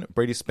conviction,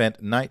 Brady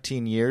spent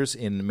 19 years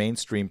in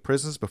mainstream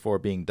prisons before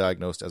being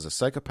diagnosed as a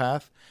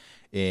psychopath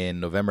in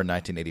November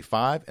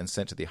 1985 and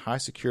sent to the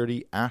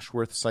high-security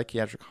Ashworth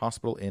Psychiatric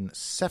Hospital in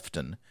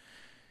Sefton.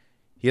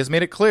 He has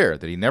made it clear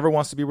that he never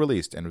wants to be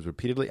released and was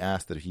repeatedly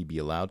asked that he be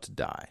allowed to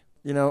die.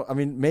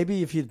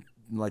 Maybe if he'd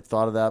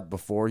thought of that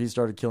before he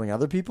started killing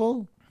other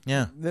people,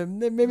 then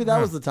maybe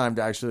that was the time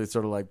to actually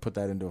sort of put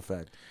that into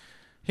effect.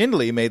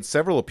 Hindley made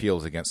several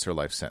appeals against her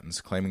life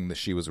sentence, claiming that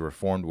she was a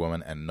reformed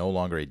woman and no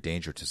longer a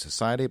danger to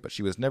society, but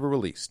she was never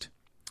released.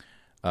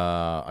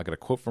 I got a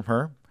quote from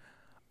her.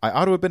 "I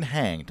ought to have been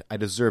hanged. I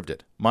deserved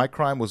it. My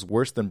crime was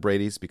worse than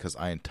Brady's because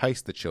I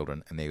enticed the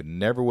children, and they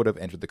never would have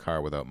entered the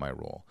car without my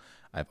role.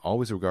 I've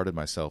always regarded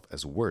myself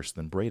as worse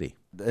than Brady."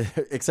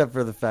 Except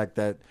for the fact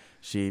that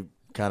she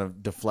kind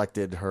of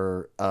deflected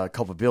her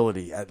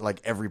culpability at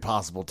every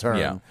possible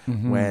turn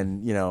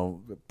when,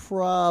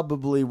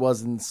 probably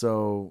wasn't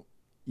so,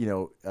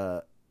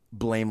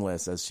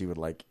 blameless as she would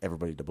like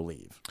everybody to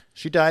believe.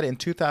 She died in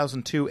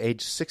 2002,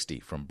 age 60,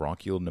 from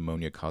bronchial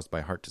pneumonia caused by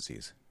heart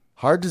disease.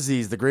 Heart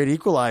disease, the great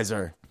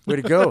equalizer. Way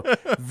to go.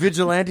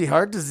 Vigilante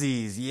heart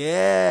disease.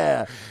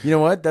 Yeah. You know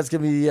what? That's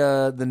going to be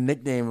the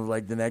nickname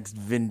of the next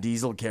Vin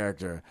Diesel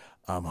character.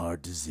 I'm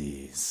heart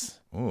disease.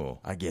 Ooh.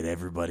 I get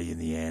everybody in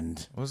the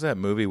end. What was that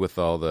movie with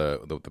all the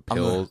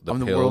pills,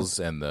 pills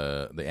and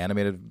the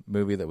animated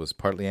movie that was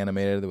partly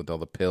animated with all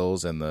the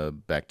pills and the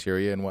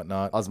bacteria and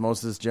whatnot?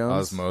 Osmosis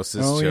Jones.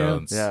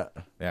 Jones. Yeah.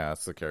 Yeah,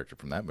 that's the character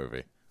from that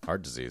movie.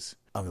 Heart disease.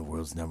 I'm the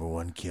world's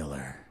 #1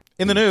 killer.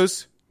 In the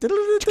news,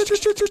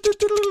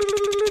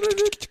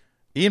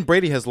 Ian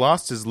Brady has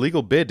lost his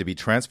legal bid to be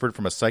transferred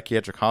from a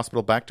psychiatric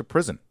hospital back to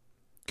prison.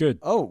 Good.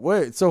 Oh,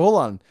 wait. So hold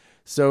on.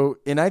 So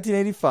in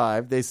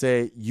 1985, they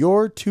say,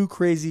 "You're too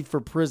crazy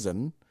for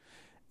prison."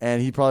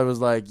 And he probably was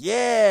like,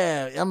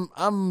 "Yeah,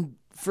 I'm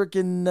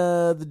freaking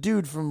the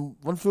dude from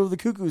One Flew Over the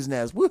Cuckoo's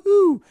Nest.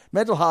 Woohoo!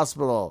 Mental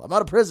hospital. I'm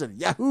out of prison.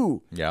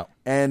 Yahoo!" Yeah.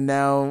 And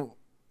now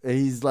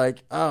he's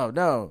like, "Oh,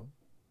 no.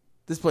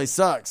 This place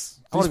sucks.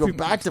 I want to go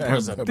back to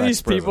prison."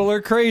 These people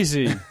are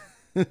crazy.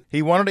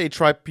 He wanted a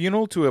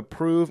tribunal to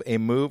approve a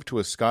move to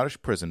a Scottish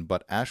prison,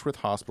 but Ashworth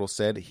Hospital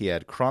said he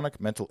had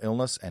chronic mental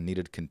illness and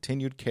needed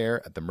continued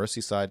care at the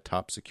Merseyside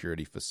top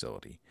security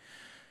facility.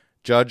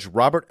 Judge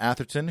Robert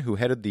Atherton, who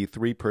headed the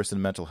 3-person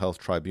mental health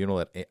tribunal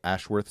at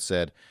Ashworth,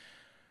 said,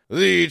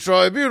 "The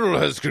tribunal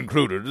has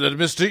concluded that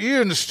Mr.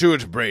 Ian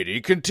Stewart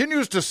Brady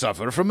continues to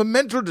suffer from a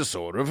mental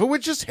disorder for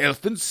which his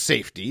health and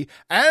safety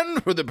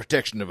and for the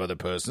protection of other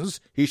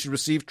persons he should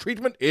receive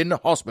treatment in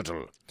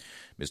hospital.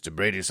 Mr.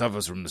 Brady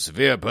suffers from a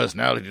severe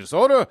personality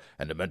disorder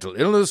and a mental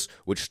illness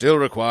which still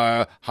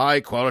require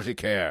high-quality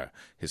care.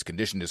 His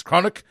condition is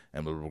chronic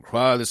and will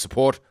require the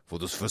support for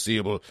the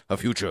foreseeable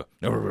future.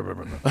 I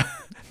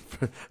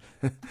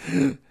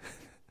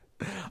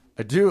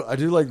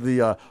do like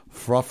the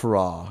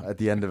fra at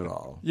the end of it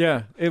all.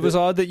 Yeah, it was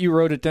odd that you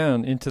wrote it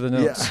down into the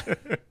notes.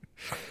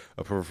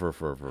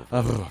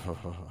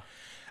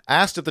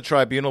 Asked if the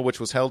tribunal, which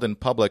was held in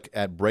public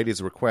at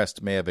Brady's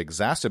request, may have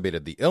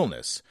exacerbated the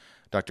illness,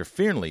 Dr.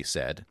 Hindley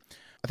said,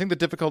 I think the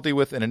difficulty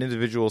with an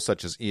individual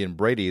such as Ian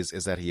Brady's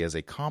is that he has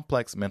a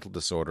complex mental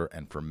disorder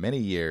and for many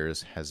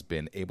years has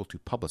been able to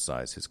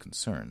publicize his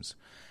concerns.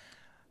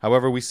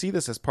 However, we see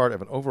this as part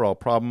of an overall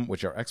problem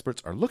which our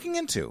experts are looking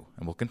into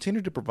and will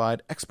continue to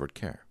provide expert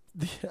care.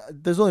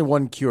 There's only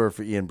one cure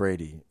for Ian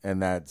Brady,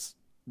 and that's,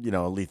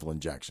 a lethal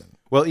injection.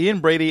 Well,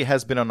 Ian Brady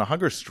has been on a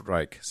hunger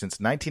strike since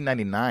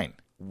 1999.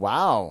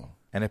 Wow.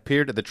 And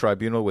appeared at the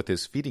tribunal with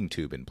his feeding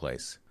tube in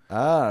place.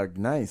 Ah,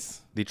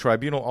 nice. The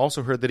tribunal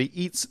also heard that he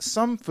eats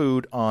some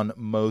food on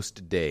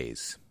most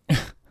days.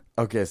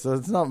 Okay, so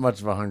it's not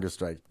much of a hunger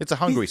strike. It's a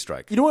hungry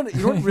strike. You know what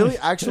really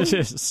actually It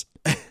is.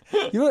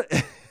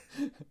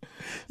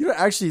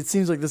 Actually it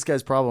seems like this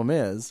guy's problem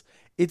is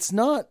it's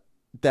not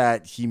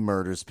that he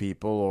murders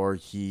people or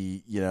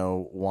he,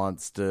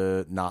 wants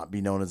to not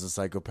be known as a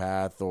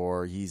psychopath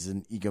or he's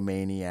an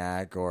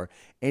egomaniac or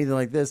anything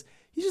like this.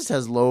 He just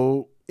has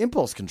low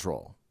impulse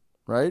control,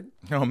 right?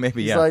 Oh,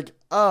 maybe, He's yeah. like,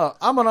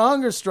 I'm on a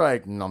hunger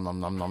strike. Nom,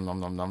 nom, nom, nom, nom,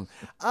 nom, nom.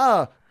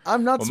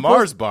 I'm not supposed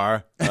Mars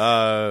bar.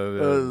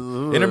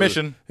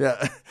 Intermission.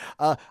 Yeah.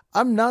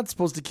 I'm not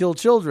supposed to kill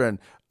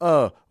children.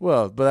 Well,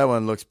 but that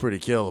one looks pretty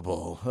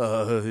killable.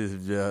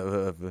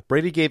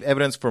 Brady gave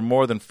evidence for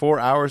more than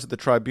 4 hours at the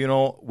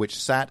tribunal, which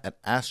sat at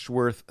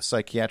Ashworth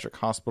Psychiatric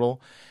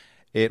Hospital.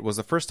 It was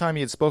the first time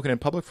he had spoken in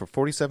public for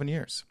 47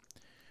 years.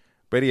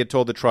 Brady had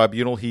told the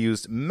tribunal he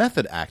used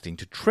method acting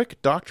to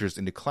trick doctors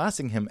into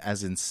classing him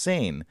as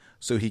insane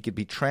so he could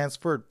be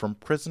transferred from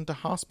prison to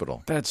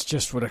hospital. That's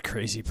just what a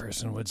crazy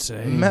person would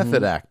say.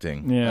 Method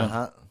acting.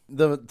 Yeah.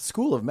 The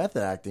school of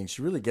method acting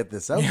should really get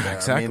this out there.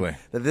 Exactly. I mean,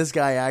 that this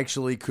guy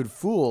actually could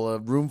fool a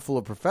room full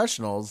of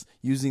professionals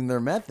using their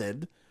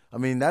method. I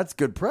mean, that's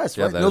good press,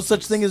 right? No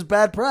such thing as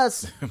bad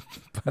press.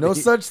 No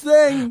such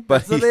thing.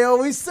 That's what they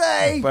always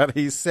say. But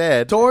he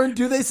said... Torn,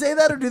 do they say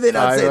that or do they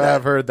not say that? I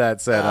have heard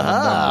that said a number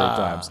of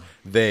times.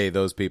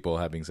 Those people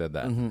having said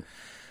that. Mm-hmm.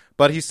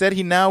 But he said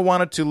he now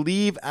wanted to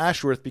leave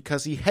Ashworth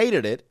because he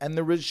hated it, and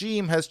the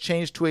regime has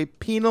changed to a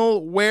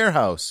penal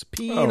warehouse.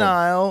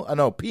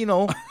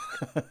 Penal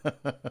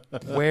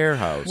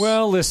warehouse.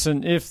 Well,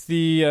 listen, if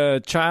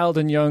the child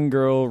and young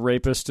girl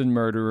rapist and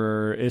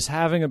murderer is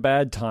having a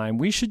bad time,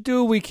 we should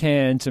do what we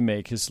can to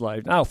make his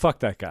life... Oh, fuck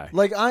that guy.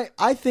 Like,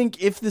 I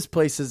think if this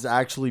place has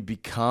actually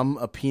become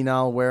a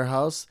penal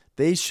warehouse,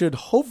 they should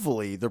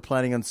hopefully, they're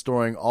planning on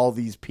storing all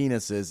these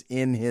penises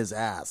in his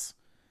ass.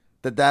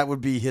 That would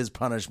be his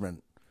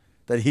punishment.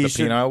 That he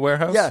should, penile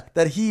warehouse? Yeah,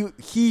 that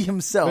he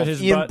himself,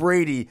 Ian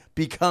Brady,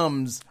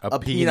 becomes a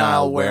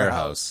penile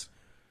warehouse.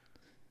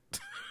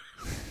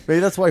 Maybe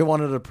that's why he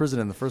wanted a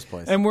prison in the first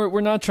place. And we're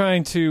not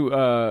trying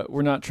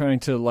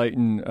to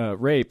lighten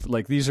rape.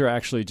 Like, these are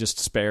actually just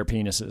spare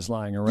penises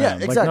lying around. Yeah,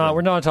 exactly. Like,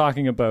 we're not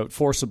talking about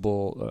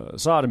forcible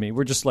sodomy.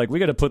 We're just like, we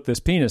got to put this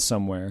penis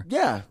somewhere.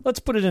 Yeah, let's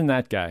put it in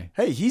that guy.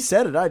 Hey, he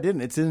said it. I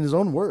didn't. It's in his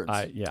own words.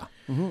 Yeah.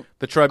 Mm-hmm.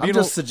 The tribunal.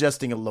 I'm just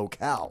suggesting a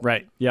locale.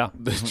 Right. Yeah.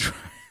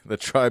 The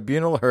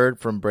tribunal heard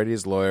from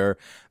Brady's lawyer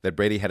that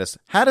Brady had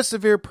a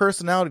severe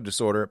personality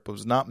disorder, but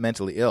was not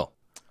mentally ill.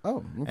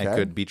 Oh, okay. And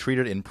could be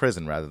treated in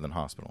prison rather than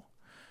hospital.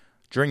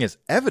 During his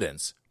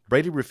evidence,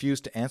 Brady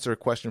refused to answer a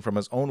question from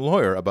his own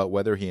lawyer about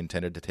whether he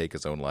intended to take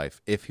his own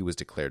life if he was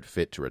declared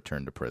fit to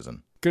return to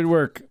prison. Good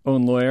work,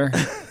 own lawyer.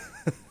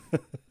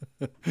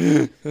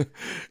 I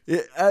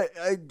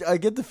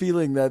get the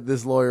feeling that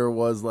this lawyer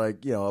was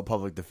like, a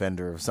public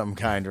defender of some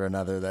kind or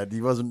another, that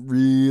he wasn't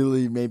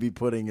really maybe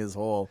putting his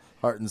whole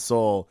heart and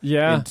soul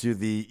into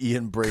the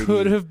Ian Brady.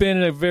 Could have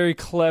been a very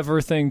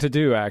clever thing to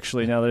do,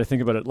 actually, now that I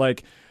think about it.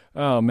 Like,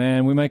 oh,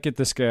 man, we might get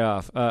this guy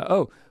off.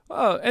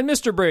 And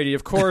Mr. Brady,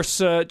 of course,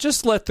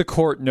 just let the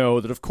court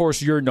know that, of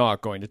course, you're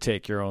not going to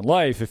take your own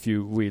life if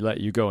we let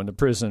you go into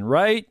prison,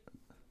 right?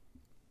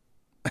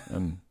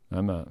 No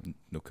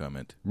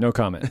comment. No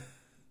comment.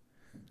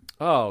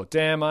 Oh,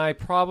 damn, I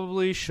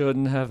probably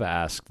shouldn't have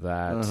asked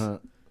that. Uh-huh.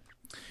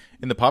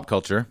 In the pop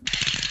culture,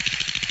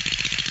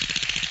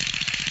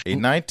 a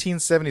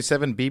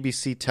 1977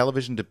 BBC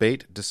television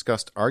debate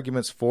discussed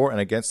arguments for and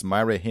against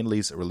Myra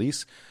Hindley's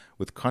release,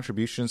 with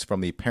contributions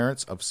from the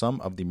parents of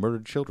some of the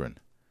murdered children.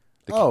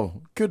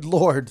 Good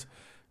Lord.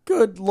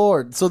 Good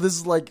Lord. So this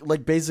is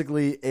like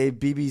basically a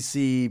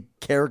BBC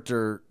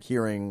character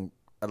hearing,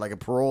 like a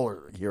parole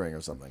hearing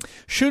or something.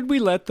 Should we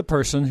let the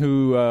person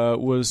who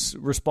was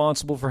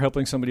responsible for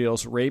helping somebody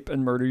else rape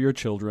and murder your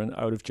children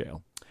out of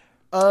jail?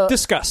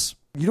 Discuss.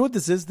 You know what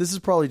this is? This is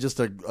probably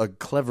just a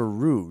clever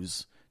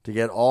ruse to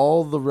get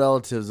all the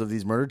relatives of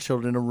these murdered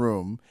children in a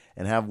room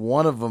and have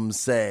one of them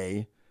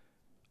say,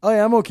 "Oh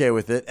yeah, I'm okay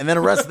with it," and then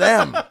arrest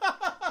them.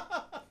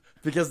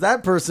 Because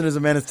that person is a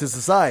menace to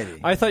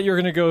society. I thought you were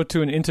going to go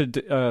to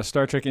an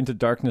Star Trek Into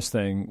Darkness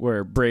thing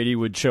where Brady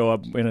would show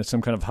up in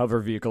some kind of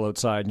hover vehicle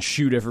outside and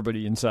shoot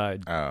everybody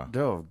inside.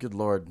 Oh, good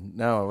Lord.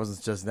 No, it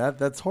wasn't just that.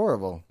 That's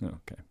horrible.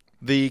 Okay.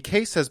 The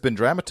case has been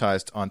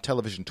dramatized on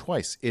television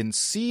twice. In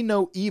See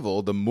No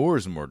Evil, The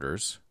Moors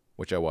Murders,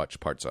 which I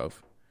watched parts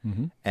of,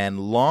 and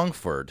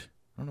Longford.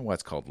 I don't know why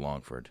it's called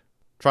Longford.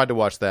 Tried to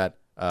watch that.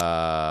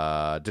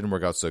 Didn't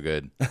work out so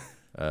good.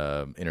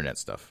 Internet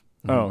stuff.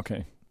 Oh,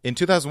 okay. In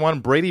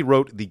 2001, Brady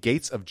wrote The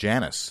Gates of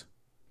Janus,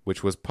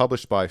 which was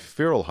published by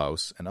Feral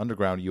House, an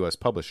underground U.S.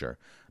 publisher.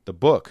 The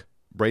book,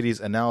 Brady's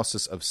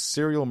analysis of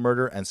serial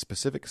murder and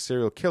specific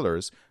serial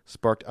killers,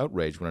 sparked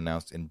outrage when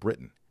announced in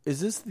Britain. Is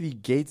this the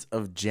Gates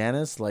of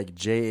Janus, like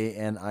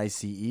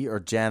Janice, or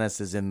Janus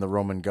is in the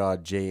Roman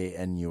god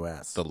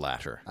Janus? The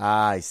latter.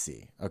 I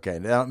see. Okay,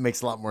 that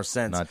makes a lot more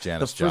sense. Not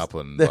Janis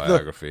Joplin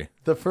biography.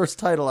 The first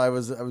title, I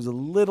was a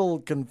little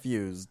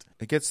confused.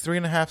 It gets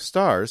 3.5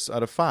 stars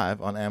out of 5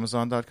 on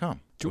Amazon.com.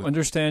 To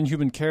understand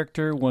human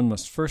character, one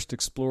must first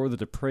explore the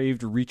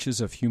depraved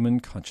reaches of human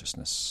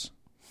consciousness.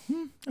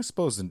 I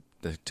suppose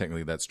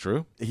technically that's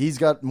true. He's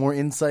got more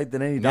insight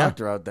than any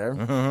doctor out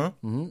there.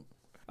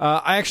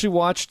 I actually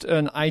watched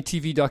an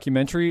ITV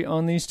documentary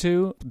on these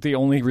two. The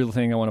only real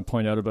thing I want to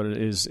point out about it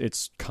is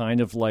it's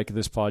kind of like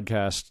this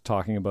podcast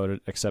talking about it,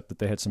 except that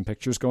they had some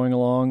pictures going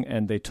along,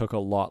 and they took a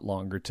lot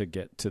longer to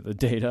get to the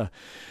data.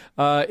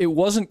 It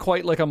wasn't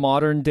quite like a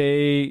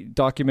modern-day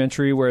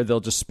documentary where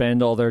they'll just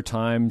spend all their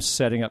time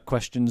setting up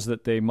questions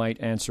that they might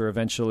answer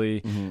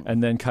eventually,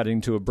 and then cutting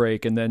to a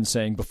break, and then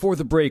saying, before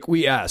the break,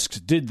 we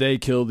asked, did they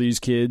kill these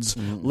kids?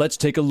 Let's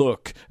take a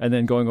look. And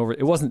then going over it.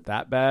 It wasn't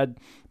that bad.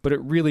 But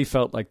it really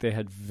felt like they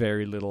had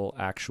very little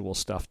actual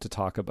stuff to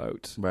talk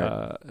about.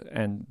 Right.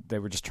 And they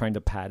were just trying to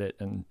pad it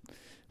and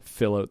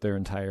fill out their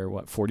entire,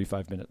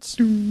 45 minutes.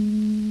 I'm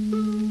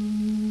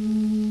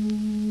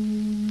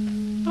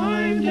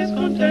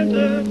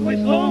discontented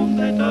with homes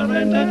that are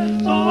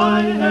rented, so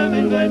I have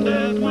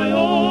invented my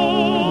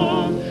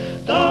own.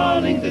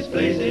 Darling, this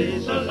place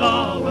is a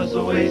lover's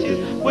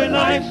oasis, where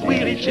life's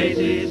weary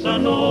chases are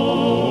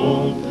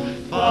known.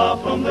 Far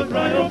from the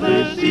cry of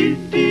the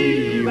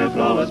city, where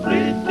flowers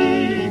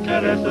pretty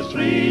caress the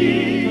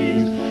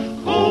streets.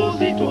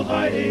 Cozy to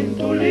hiding,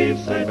 to live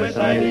side by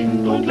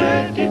side, don't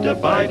let it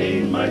abide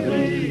in my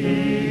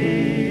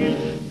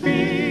dreams.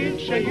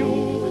 Picture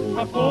you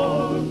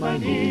upon my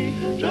knee,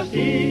 just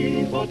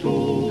me for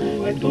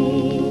two and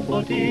two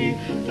for tea,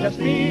 just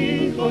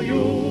me for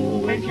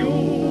you and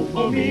you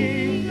for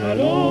me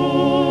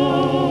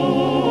alone.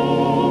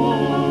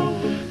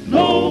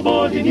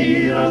 Nobody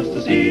near us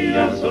to see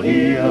us or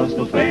hear us,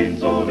 no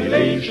friends or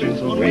relations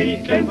on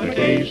weekend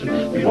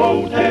vacation. We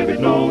won't have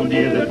it known,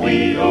 dear, that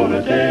we own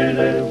a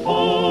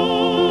telephone.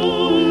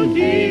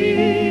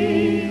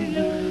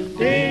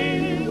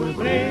 Day will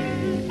break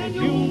and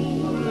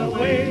you'll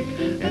awake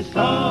and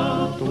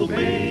start to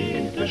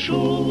bake a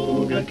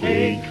sugar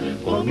cake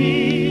for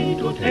me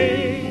to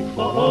take,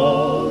 for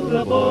all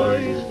the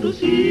boys to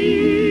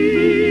see.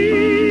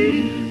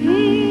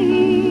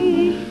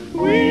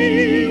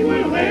 We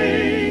will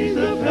raise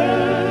a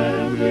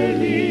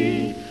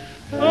family,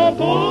 a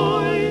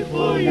boy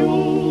for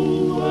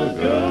you, a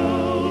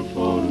girl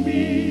for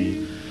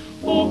me.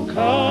 Oh,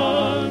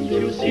 can't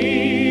you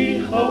see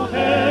how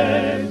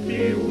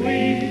happy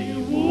we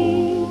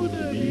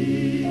would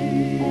be?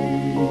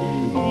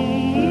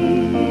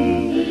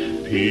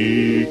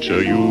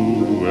 Picture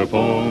you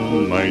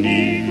upon my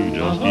knee,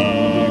 just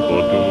me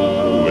for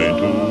two and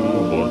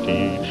two for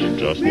tea,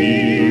 just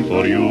me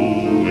for you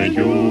and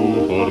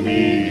you for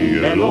me,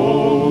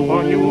 alone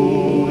for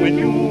you and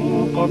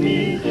you for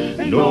me.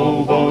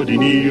 Nobody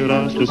near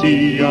us to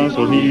see us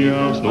or hear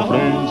us, no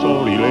friends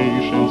or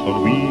relations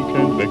on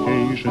weekend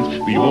vacations.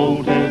 We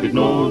won't have it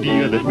known,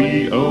 dear, that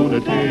we own a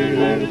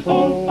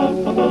telephone.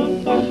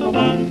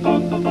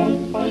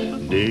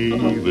 Day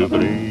will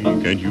break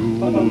and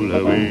you'll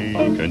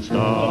awake and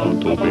start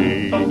to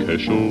bake a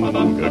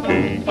sugar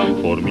cake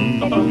for me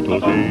to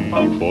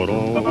take, for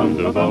all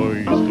the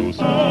boys to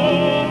see.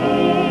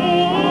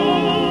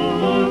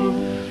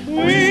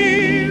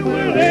 We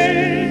will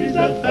raise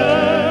a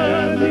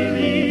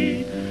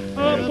family,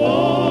 a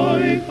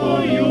boy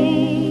for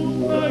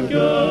you, a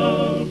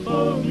girl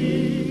for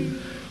me.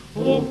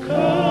 Oh,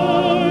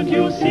 can't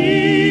you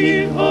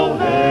see how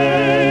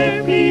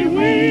happy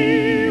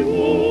we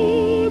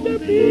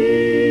would be?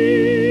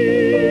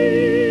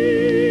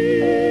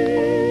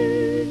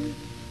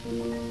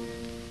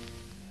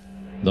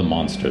 The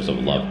monsters of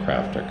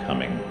Lovecraft are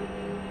coming.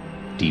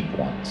 Deep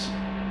ones,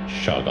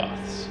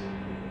 Shoggoths,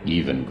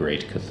 even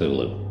great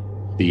Cthulhu.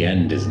 The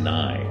end is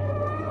nigh.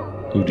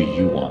 Who do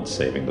you want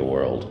saving the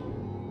world?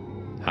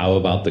 How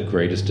about the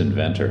greatest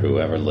inventor who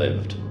ever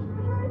lived?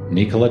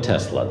 Nikola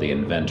Tesla, the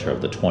inventor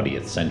of the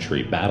 20th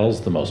century,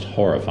 battles the most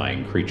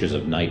horrifying creatures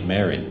of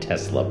nightmare in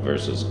Tesla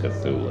vs.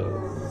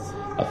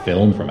 Cthulhu, a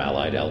film from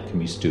Allied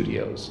Alchemy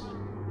Studios.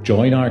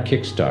 Join our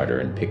Kickstarter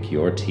and pick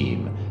your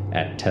team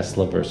at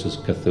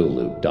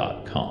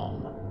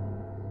teslaversuscthulhu.com.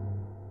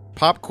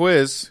 Pop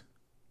quiz.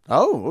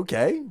 Oh,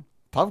 okay.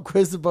 Pub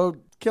quiz about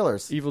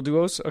killers. Evil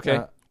duos?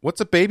 Okay. What's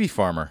a baby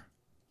farmer?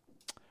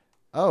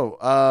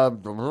 What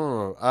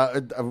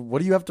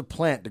do you have to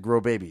plant to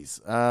grow babies?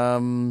 I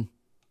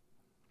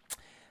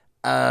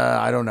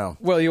don't know.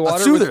 Well, you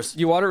water soothers.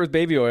 you water it with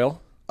baby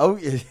oil. Oh,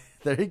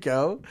 there you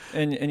go.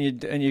 And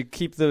you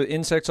keep the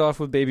insects off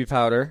with baby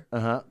powder.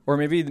 Or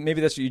maybe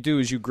that's what you do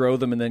is you grow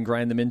them and then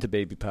grind them into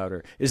baby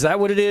powder. Is that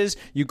what it is?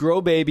 You grow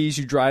babies,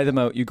 you dry them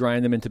out, you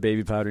grind them into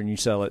baby powder, and you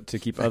sell it to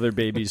keep other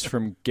babies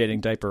from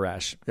getting diaper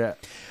rash. Yeah.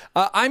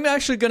 I'm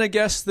actually going to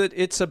guess that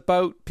it's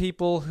about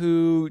people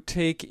who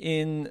take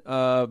in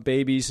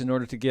babies in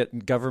order to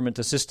get government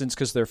assistance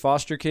because they're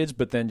foster kids,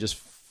 but then just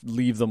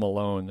leave them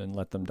alone and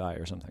let them die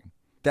or something.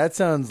 That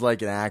sounds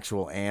like an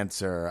actual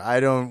answer.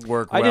 I don't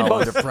work well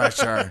under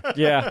pressure.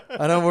 Yeah.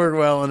 I don't work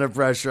well under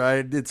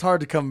pressure. It's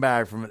hard to come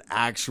back from an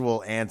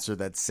actual answer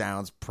that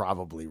sounds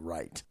probably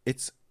right.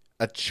 It's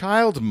a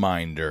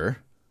childminder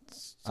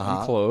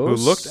I'm who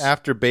close. looked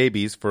after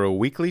babies for a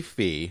weekly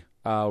fee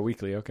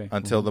Weekly, okay.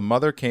 until the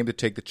mother came to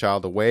take the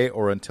child away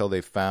or until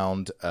they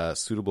found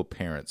suitable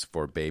parents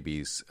for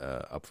babies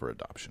up for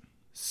adoption.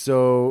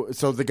 So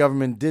the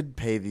government did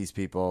pay these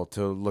people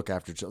to look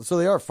after children. So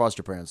they are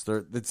foster parents.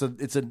 It's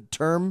a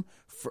term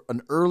for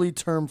an early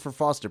term for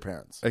foster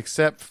parents.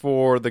 Except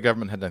for the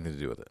government had nothing to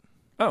do with it.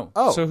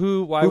 Oh. So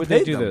why who would they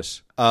paid do them?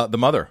 this? The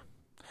mother.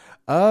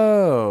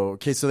 Oh,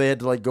 okay. So they had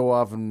to like go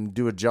off and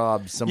do a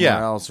job somewhere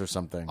else or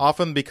something.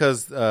 Often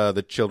because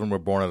the children were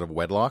born out of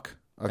wedlock.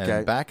 Okay.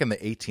 And back in the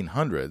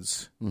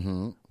 1800s,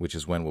 which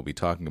is when we'll be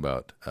talking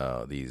about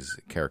these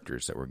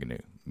characters that we're going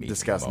to meet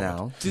Discuss in a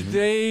moment. now. Did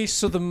they?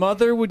 So the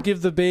mother would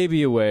give the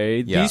baby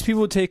away. Yeah. These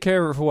people would take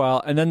care of it for a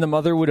while, and then the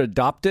mother would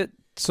adopt it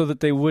so that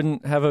they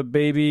wouldn't have a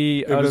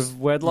baby out of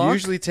wedlock.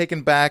 Usually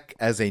taken back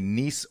as a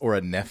niece or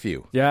a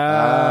nephew.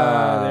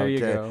 Yeah, there you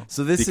Okay. go.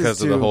 So this Because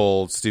is of the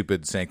whole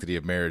stupid sanctity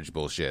of marriage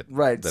bullshit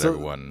right. that so,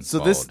 everyone So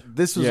followed.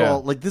 this was Yeah.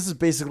 all like this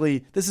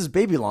is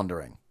baby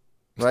laundering.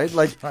 Right?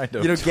 Like, Kind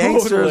of.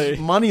 gangsters Totally.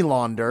 money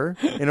launder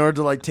in order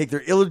to like take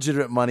their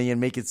illegitimate money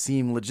and make it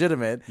seem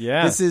legitimate.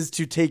 Yeah. This is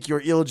to take your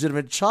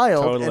illegitimate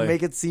child Totally. and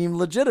make it seem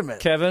legitimate.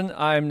 Kevin,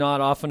 I'm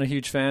not often a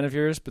huge fan of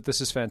yours, but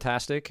this is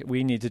fantastic.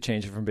 We need to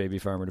change it from baby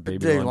farmer to baby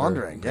Baby launderer.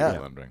 laundering, yeah.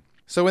 Laundering.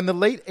 So in the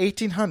late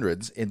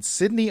 1800s, in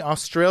Sydney,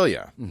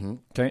 Australia,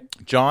 Okay.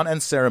 John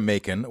and Sarah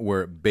Makin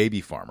were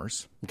baby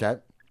farmers. Okay.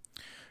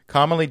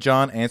 Commonly,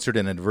 John answered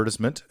an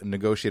advertisement,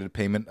 negotiated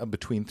payment of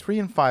between £3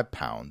 and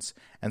 £5,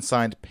 and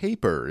signed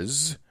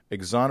papers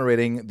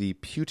exonerating the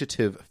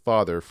putative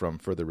father from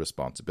further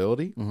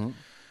responsibility.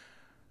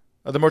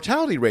 The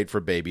mortality rate for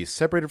babies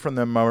separated from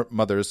their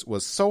mothers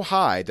was so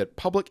high that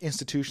public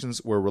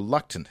institutions were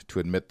reluctant to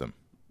admit them.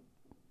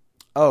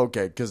 Oh,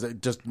 okay. Because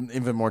just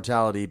infant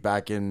mortality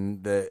back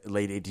in the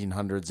late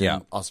 1800s Yeah.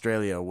 in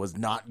Australia was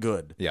not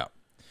good. Yeah.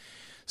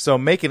 So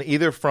Macon,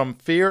 either from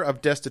fear of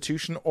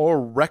destitution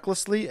or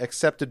recklessly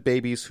accepted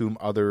babies whom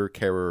other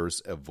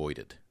carers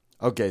avoided.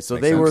 Okay, so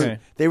Makes they sense. were Okay.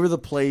 they were the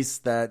place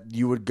that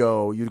you would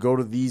go. You'd go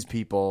to these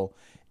people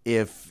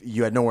if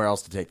you had nowhere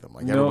else to take them.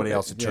 Like No, everybody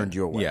else had yeah. turned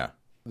you away. Yeah.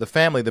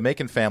 The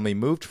Macon family,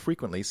 moved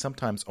frequently,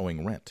 sometimes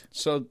owing rent.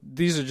 So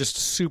these are just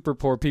super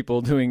poor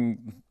people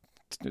doing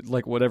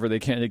like whatever they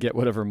can to get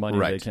whatever money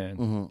they Right.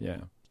 can.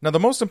 Yeah. Now, the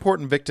most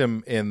important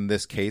victim in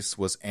this case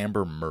was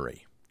Amber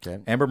Murray.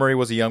 Okay. Amber Murray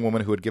was a young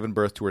woman who had given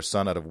birth to her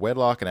son out of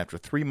wedlock, and after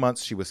 3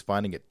 months, she was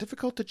finding it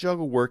difficult to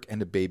juggle work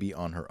and a baby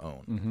on her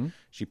own.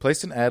 She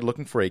placed an ad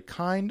looking for a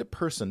kind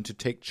person to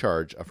take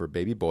charge of her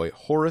baby boy,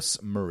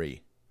 Horace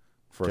Murray,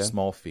 for a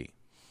small fee.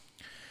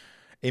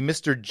 A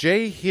Mr.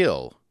 J.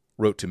 Hill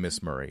wrote to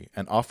Miss Murray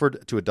and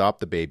offered to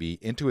adopt the baby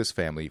into his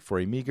family for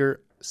a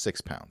meager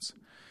 £6.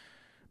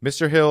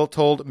 Mr. Hill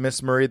told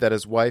Miss Murray that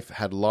his wife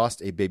had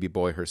lost a baby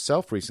boy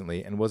herself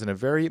recently and was in a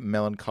very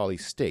melancholy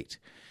state.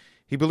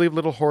 He believed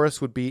little Horace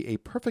would be a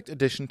perfect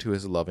addition to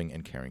his loving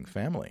and caring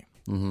family.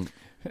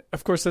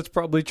 Of course, that's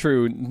probably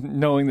true,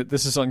 knowing that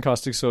this is on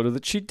Caustic Soda,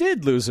 that she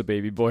did lose a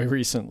baby boy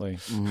recently.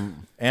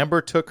 Amber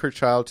took her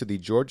child to the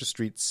Georgia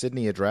Street,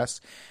 Sydney address.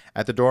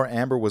 At the door,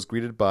 Amber was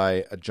greeted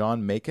by a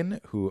John Macon,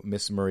 who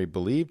Miss Murray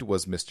believed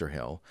was Mr.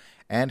 Hill,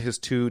 and his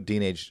two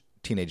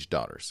teenage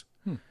daughters.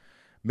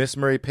 Miss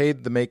Murray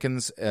paid the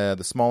Makins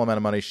the small amount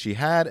of money she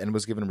had and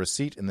was given a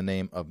receipt in the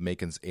name of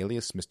Makin's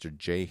alias, Mr.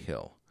 J.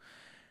 Hill.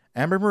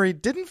 Amber Murray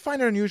didn't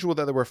find it unusual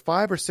that there were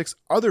 5 or 6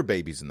 other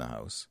babies in the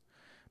house,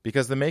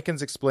 because the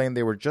Makins explained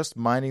they were just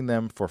minding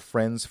them for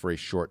friends for a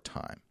short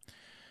time.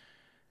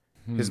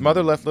 His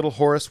mother left little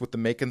Horace with the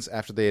Makins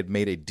after they had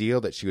made a deal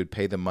that she would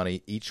pay them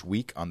money each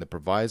week on the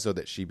proviso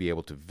that she be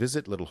able to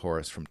visit little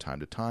Horace from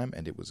time to time,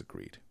 and it was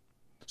agreed.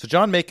 So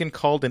John Macon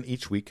called in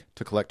each week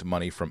to collect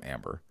money from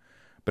Amber,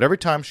 but every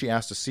time she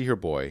asked to see her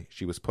boy,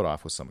 she was put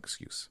off with some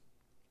excuse.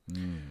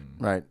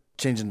 Right.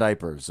 Changing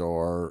diapers,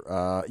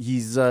 or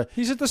he's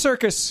He's at the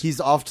circus. he's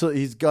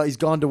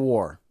gone to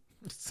war,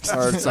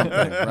 or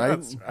something.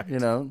 Right? You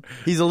know,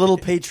 he's a little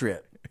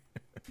patriot.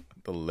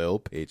 The Lil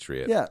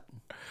Patriot. Yeah.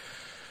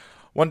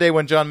 One day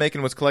when John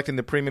Macon was collecting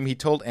the premium, he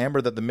told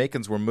Amber that the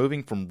Makins were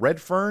moving from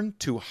Redfern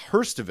to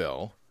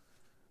Hurstville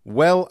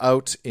well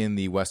out in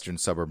the western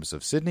suburbs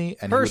of Sydney.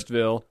 And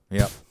Hurstville.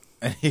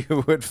 And he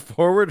would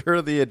forward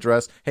her the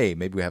address. Hey,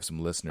 maybe we have some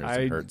listeners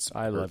in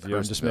I love you.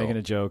 I'm just making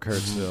a joke.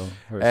 Hurstville.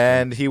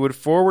 And he would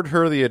forward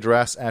her the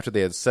address after they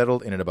had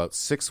settled in about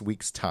 6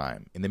 weeks'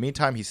 time. In the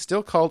meantime, he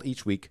still called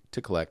each week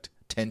to collect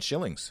 10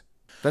 shillings.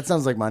 That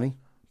sounds like money.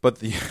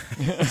 But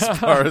as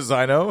far as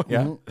I know,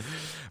 yeah.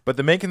 But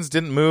the Makins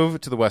didn't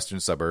move to the western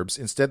suburbs.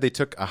 Instead, they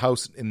took a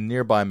house in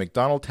nearby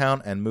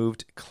McDonaldtown and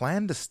moved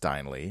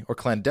clandestinely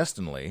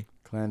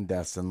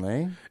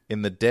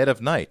in the dead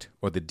of night,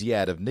 or the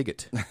Diad of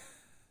Nigget.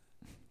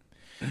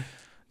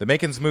 The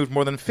Makins moved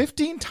more than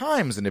 15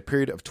 times in a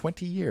period of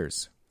 20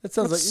 years. That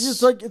sounds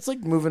it's like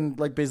moving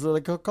basically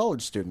like a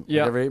college student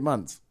every 8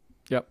 months.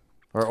 Yep.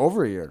 Or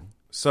over a year.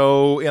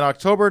 So in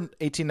October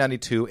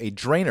 1892, a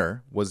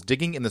drainer was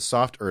digging in the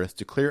soft earth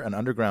to clear an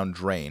underground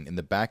drain in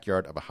the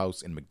backyard of a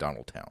house in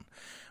McDonaldtown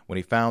when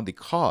he found the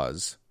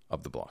cause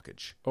of the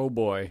blockage. Oh,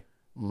 boy.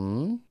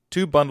 2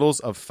 bundles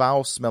of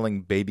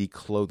foul-smelling baby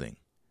clothing.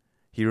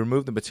 He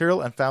removed the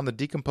material and found the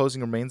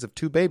decomposing remains of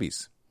 2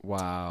 babies.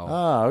 Wow.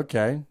 Ah,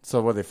 okay.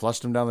 So they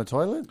flushed him down the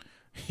toilet?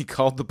 He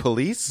called the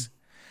police,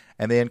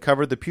 and they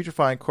uncovered the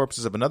putrefying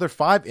corpses of another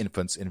 5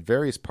 infants in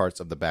various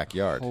parts of the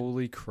backyard.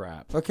 Holy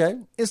crap. Okay.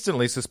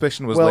 Instantly,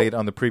 suspicion was laid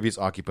on the previous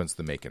occupants,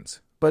 the Makins.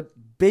 But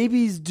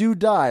babies do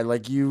die.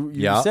 Like you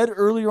said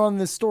earlier on in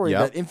this story,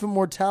 that infant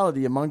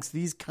mortality amongst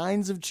these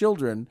kinds of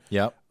children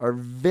are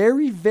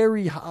very,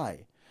 very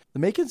high. The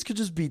Makins could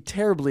just be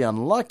terribly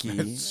unlucky.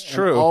 It's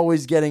true. And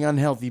always getting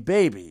unhealthy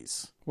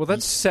babies. Well,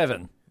 that's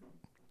 7.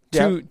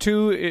 Yeah.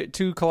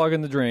 Two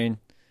clogging the drain,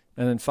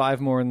 and then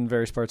 5 more in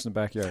various parts in the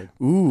backyard.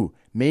 Ooh,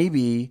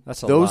 maybe that's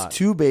those lot.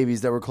 2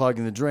 babies that were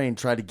clogging the drain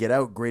tried to get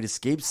out Great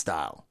Escape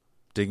style.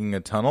 Digging a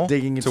tunnel?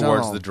 Towards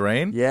tunnel. the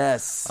drain?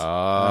 Yes.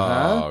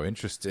 Oh,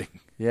 interesting.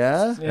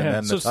 Yeah? And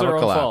then so the tunnel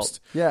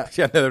collapsed. Yeah.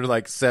 Yeah, there were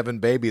like 7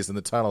 babies in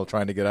the tunnel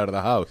trying to get out of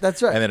the house.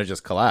 That's right. And then it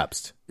just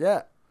collapsed.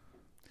 Yeah.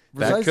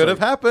 That could have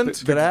happened.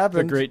 Could have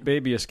happened. The great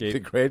baby escape. The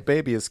great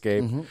baby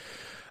escape.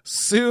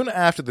 Soon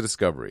after the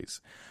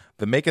discoveries,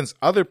 the Makins'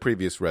 other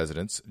previous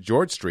residence,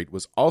 George Street,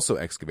 was also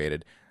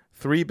excavated.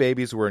 3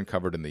 babies were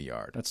uncovered in the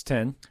yard. That's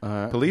 10.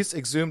 Police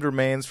exhumed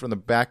remains from the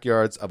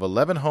backyards of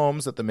 11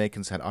 homes that the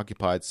Makins had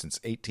occupied since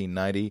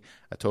 1890.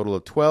 A total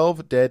of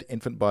 12 dead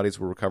infant bodies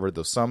were recovered,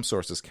 though some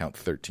sources count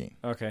 13.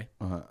 Okay.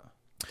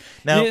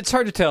 Now, it's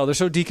hard to tell. They're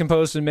so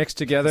decomposed and mixed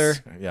together.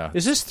 Yeah.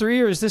 Is this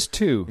 3 or is this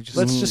 2?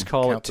 Let's just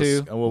call it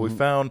 2. Well, we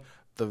found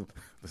the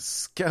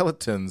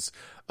skeletons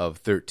of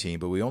 13,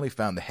 but we only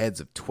found the heads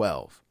of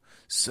 12.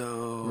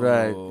 So,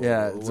 right,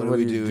 yeah. What So do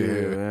we do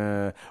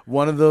here?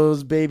 One of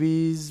those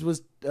babies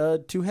was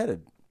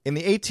 2-headed. In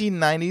the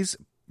 1890s,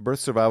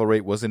 birth survival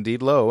rate was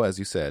indeed low, as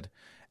you said,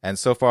 and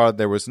so far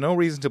there was no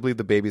reason to believe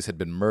the babies had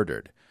been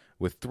murdered.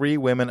 With 3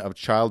 women of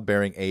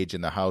childbearing age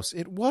in the house,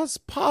 it was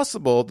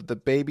possible that the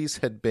babies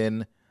had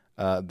been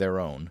their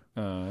own.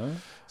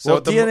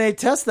 So DNA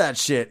test that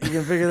shit. You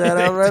can figure that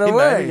out right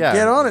away. Yeah.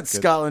 Get on it,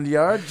 Scotland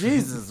Yard.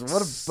 Jesus,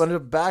 what a bunch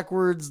of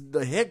backwards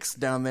hicks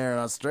down there in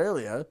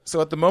Australia.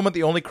 So at the moment,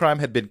 the only crime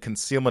had been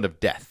concealment of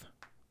death.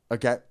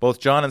 Okay. Both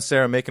John and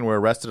Sarah Makin were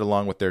arrested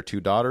along with their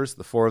 2 daughters.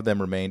 The 4 of them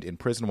remained in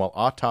prison while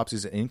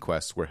autopsies and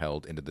inquests were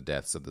held into the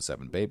deaths of the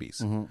 7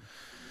 babies.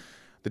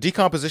 The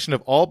decomposition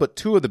of all but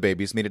 2 of the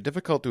babies made it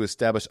difficult to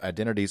establish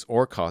identities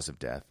or cause of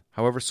death.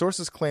 However,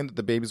 sources claim that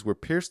the babies were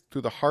pierced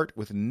through the heart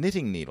with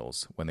knitting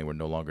needles when they were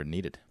no longer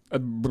needed.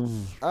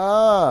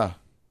 Wow.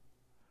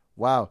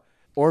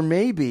 Or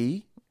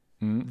maybe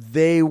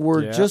they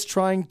were just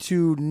trying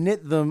to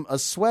knit them a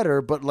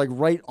sweater, but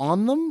right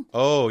on them.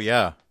 Oh,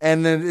 yeah.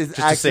 And then it's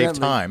just to save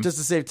time. Just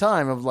to save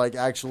time of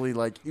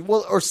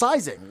or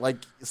sizing.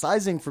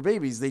 Sizing for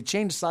babies, they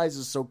change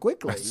sizes so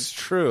quickly. It's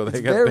true. They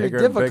It's got very bigger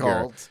difficult.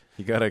 and bigger.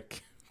 You gotta.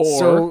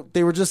 So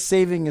they were just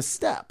saving a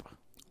step.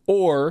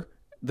 Or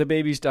the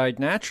babies died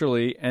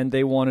naturally and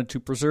they wanted to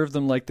preserve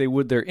them like they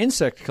would their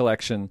insect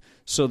collection,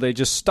 so they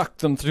just stuck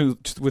them through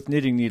with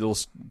knitting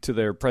needles to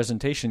their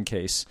presentation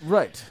case.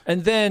 Right.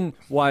 And then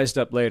wised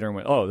up later and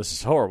went, oh, this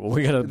is horrible.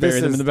 We got to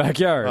bury them in the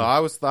backyard.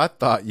 I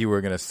thought you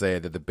were going to say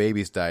that the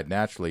babies died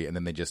naturally and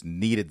then they just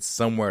needed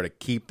somewhere to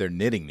keep their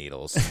knitting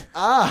needles.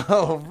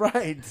 Oh,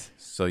 right.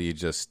 So you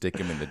just stick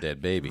them in the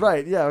dead baby.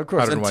 Right, yeah, of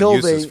course. 101 Until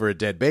uses for a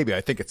dead baby.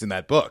 I think it's in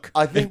that book.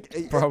 I think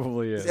It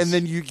probably is. And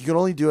then you can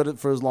only do it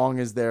for as long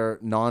as they're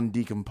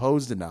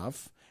non-decomposed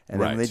enough. And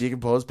then when they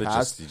decompose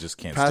you just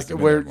can't past stick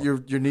them where in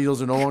anymore. your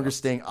needles are no longer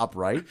staying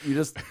upright. You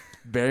just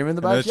bury them in the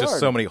And backyard. there's just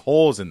so many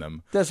holes in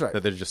them. That's right.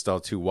 That they're just all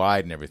too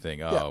wide and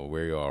everything. Oh,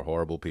 we are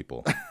horrible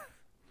people.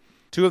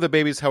 2 of the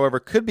babies, however,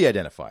 could be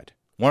identified.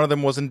 One of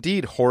them was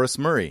indeed Horace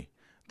Murray.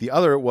 The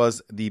other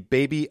was the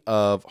baby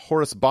of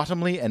Horace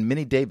Bottomley and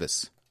Minnie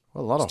Davis.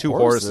 Well, a lot of 2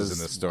 horses. Horaces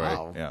in this story.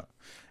 Wow. Yeah.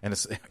 And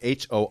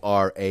it's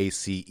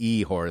Horace,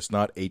 Horus,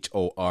 not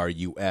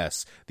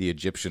Horus, the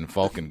Egyptian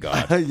falcon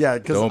god. Yeah,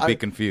 'cause Don't be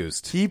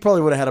confused. He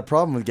probably would have had a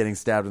problem with getting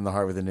stabbed in the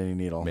heart with a knitting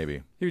needle.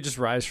 Maybe. He would just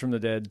rise from the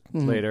dead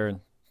later and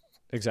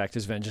exact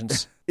his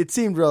vengeance. It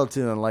seemed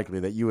relatively unlikely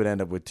that you would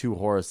end up with two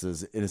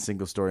Horaces in a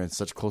single story in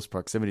such close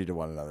proximity to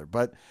one another.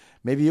 But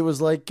maybe it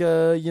was like,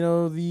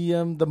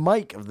 the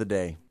Mike of the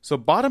day. So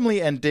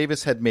Bottomley and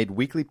Davis had made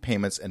weekly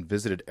payments and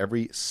visited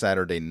every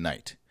Saturday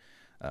night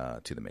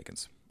to the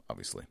Makins,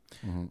 obviously.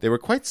 Mm-hmm. They were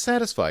quite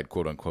satisfied,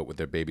 quote-unquote, with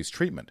their baby's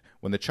treatment.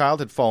 When the child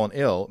had fallen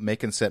ill,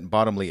 Makins sent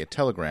Bottomley a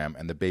telegram,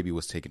 and the baby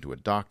was taken to a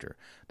doctor.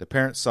 The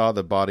parents saw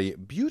the body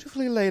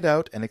beautifully laid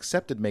out and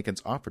accepted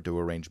Makins' offer to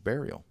arrange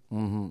burial.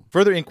 Mm-hmm.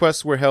 Further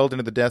inquests were held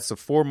into the deaths of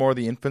 4 more of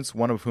the infants,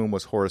 one of whom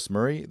was Horace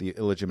Murray, the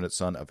illegitimate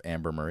son of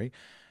Amber Murray.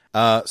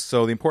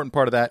 So the important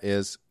part of that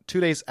is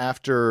 2 days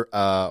after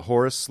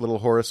little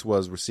Horace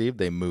was received,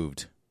 they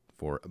moved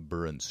for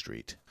Burren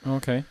Street.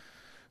 Okay.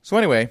 So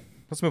anyway,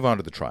 let's move on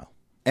to the trial.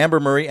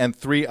 Amber Murray and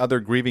 3 other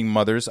grieving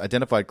mothers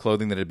identified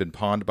clothing that had been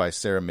pawned by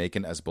Sarah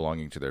Makin as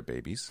belonging to their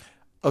babies.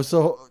 Oh,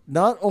 so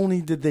not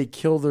only did they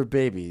kill their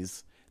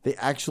babies, they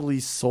actually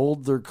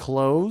sold their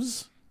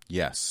clothes?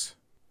 Yes.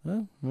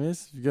 Well, I mean,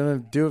 if you're going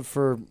to do it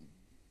for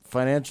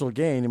financial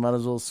gain, you might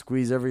as well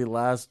squeeze every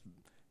last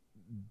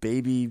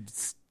baby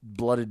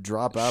blooded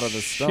drop out of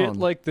the stone. Shit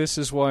like this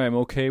is why I'm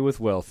okay with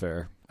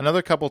welfare.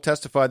 Another couple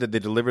testified that they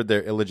delivered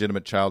their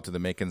illegitimate child to the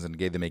Makins and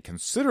gave them a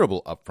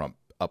considerable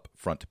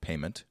upfront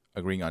payment,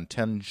 agreeing on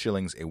 10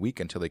 shillings a week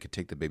until they could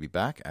take the baby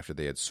back after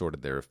they had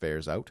sorted their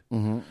affairs out.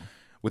 Mm-hmm.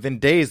 Within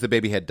days, the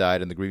baby had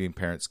died, and the grieving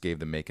parents gave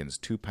the Makins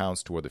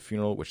 £2 toward the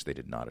funeral, which they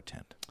did not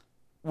attend.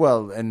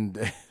 Well,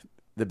 and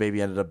the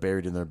baby ended up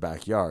buried in their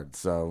backyard,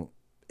 so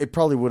it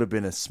probably would have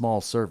been a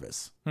small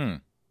service.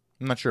 I'm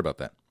not sure about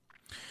that.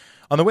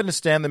 On the witness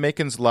stand, the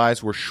Makins'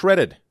 lies were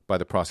shredded by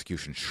the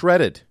prosecution.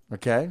 Shredded.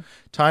 Okay.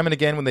 Time and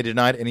again, when they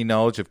denied any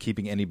knowledge of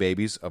keeping any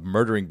babies, of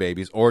murdering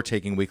babies, or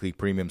taking weekly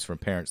premiums from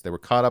parents, they were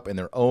caught up in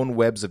their own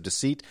webs of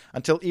deceit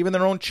until even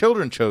their own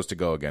children chose to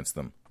go against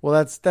them. Well,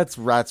 that's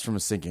rats from a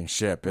sinking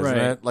ship, isn't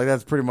Right. it? Like,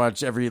 that's pretty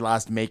much every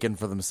last Makin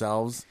for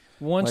themselves.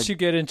 Once you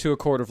get into a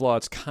court of law,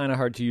 it's kind of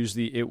hard to use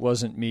the "it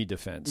wasn't me"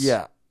 defense.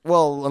 Yeah.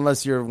 Well,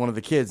 unless you're one of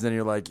the kids, then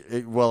you're like,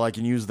 I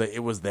can use the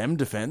 "it was them"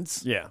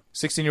 defense. Yeah.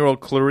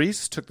 16-year-old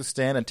Clarice took the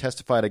stand and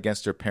testified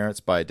against her parents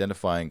by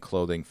identifying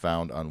clothing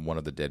found on one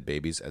of the dead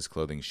babies as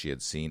clothing she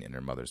had seen in her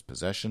mother's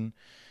possession.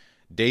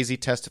 Daisy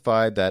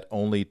testified that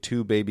only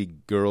 2 baby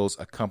girls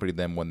accompanied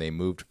them when they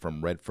moved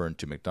from Redfern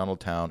to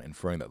McDonaldtown,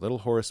 inferring that little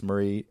Horace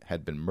Murray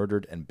had been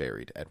murdered and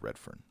buried at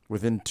Redfern.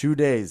 Within 2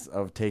 days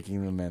of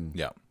taking them in.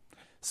 Yeah.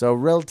 So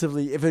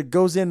relatively, if it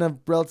goes in a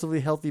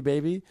relatively healthy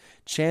baby,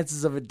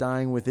 chances of it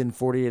dying within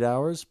 48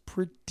 hours,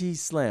 pretty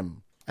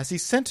slim. As he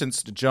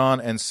sentenced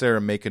John and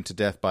Sarah Makin to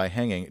death by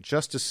hanging,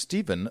 Justice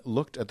Stephen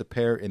looked at the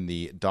pair in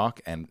the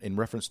dock and, in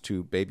reference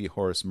to baby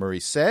Horace Murray,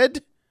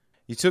 said,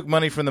 "You took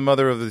money from the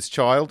mother of this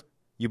child.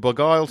 You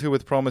beguiled her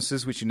with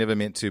promises which you never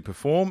meant to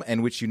perform,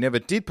 and which you never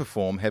did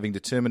perform, having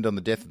determined on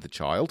the death of the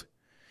child.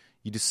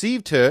 You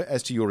deceived her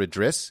as to your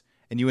address,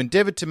 and you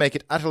endeavoured to make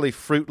it utterly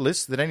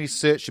fruitless that any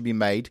search should be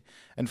made,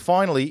 and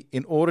finally,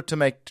 in order to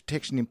make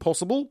detection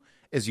impossible,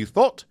 as you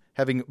thought,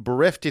 having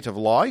bereft it of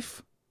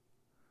life,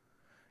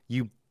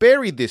 you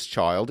buried this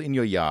child in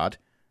your yard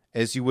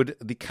as you would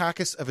the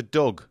carcass of a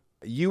dog.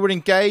 You were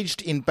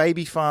engaged in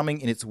baby farming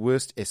in its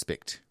worst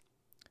aspect.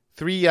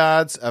 3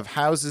 yards of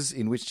houses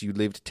in which you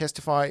lived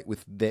testify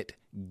with that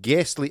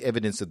ghastly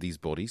evidence of these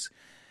bodies,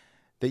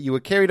 that you were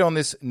carried on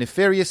this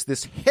nefarious,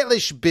 this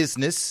hellish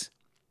business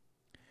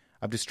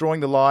of destroying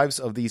the lives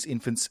of these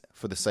infants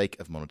for the sake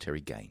of monetary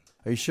gain."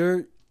 Are you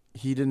sure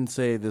he didn't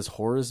say this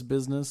Horace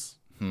business?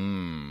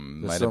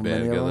 Might so have been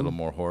many of a them? little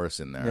more Horace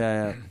in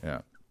there.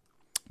 Yeah.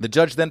 The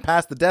judge then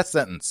passed the death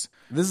sentence.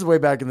 This is way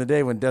back in the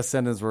day when death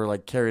sentences were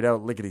like carried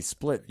out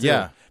lickety-split. Too.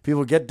 Yeah.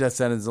 People get death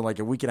sentences and like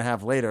a week and a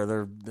half later,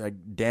 they're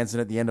like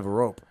dancing at the end of a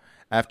rope.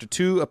 After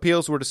 2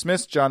 appeals were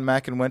dismissed, John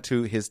Makin went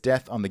to his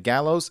death on the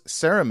gallows.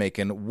 Sarah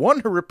Makin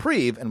won her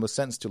reprieve and was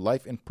sentenced to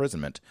life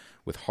imprisonment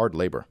with hard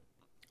labor.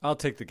 I'll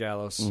take the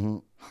gallows. Mm-hmm.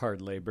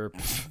 Hard labor.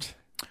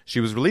 She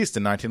was released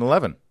in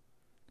 1911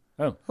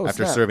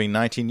 after snap. serving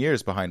 19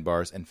 years behind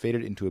bars and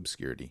faded into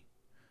obscurity.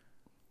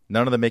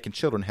 None of the Makin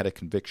children had a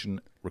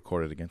conviction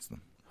recorded against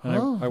them.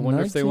 I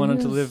wonder if they 19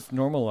 wanted to years. live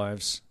normal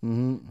lives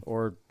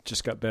or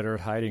just got better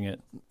at hiding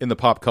it. In the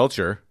pop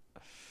culture,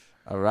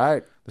 All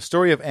right. the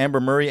story of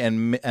Amber Murray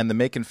and the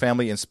Makin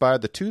family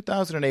inspired the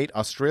 2008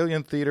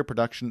 Australian theatre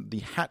production The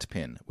Hat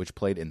Pin, which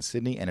played in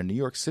Sydney and in New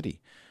York City.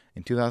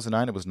 In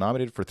 2009, it was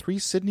nominated for 3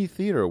 Sydney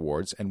Theatre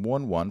Awards and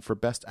won 1 for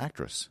Best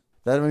Actress.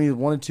 That means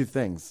one of 2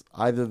 things.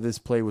 Either this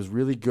play was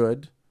really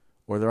good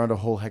or there aren't a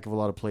whole heck of a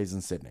lot of plays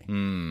in Sydney.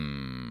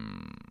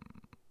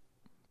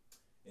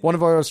 One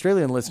of our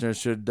Australian listeners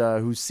should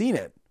who's seen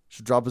it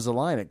should drop us a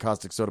line at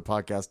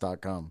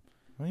causticsodapodcast.com.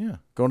 Oh, yeah.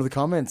 Go into the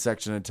comments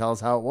section and tell us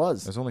how it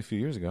was. That was only a few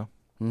years ago.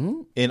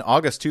 Mm-hmm. In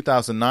August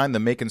 2009, the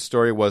Makin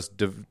story was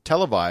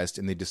televised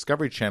in the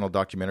Discovery Channel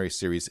documentary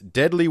series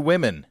Deadly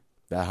Women.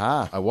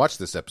 Aha. I watched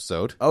this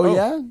episode. Oh,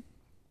 yeah?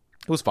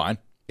 It was fine.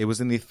 It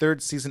was in the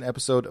 3rd season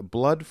episode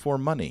Blood for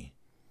Money,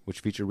 which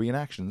featured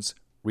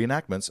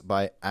reenactments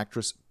by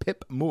actress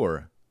Pip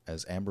Moore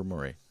as Amber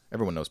Murray.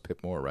 Everyone knows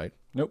Pip Moore, right?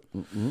 Nope.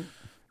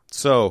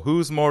 So,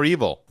 who's more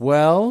evil?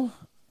 Well,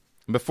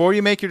 Before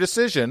you make your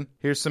decision,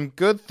 here's some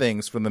good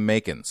things from the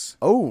Makins.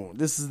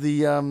 this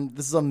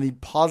is on the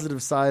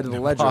positive side of the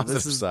ledger.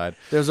 Positive side.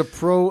 There's a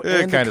pro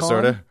and a Kind of, con.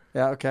 sort of.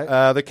 Yeah, okay.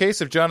 The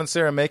case of John and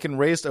Sarah Makin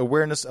raised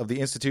awareness of the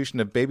institution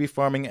of baby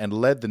farming and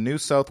led the New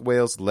South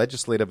Wales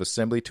Legislative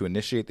Assembly to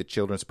initiate the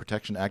Children's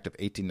Protection Act of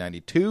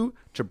 1892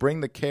 to bring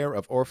the care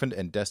of orphaned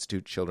and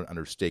destitute children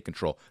under state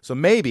control. So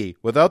maybe,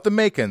 without the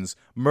Makins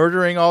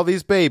murdering all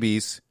these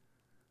babies,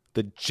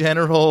 the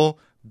general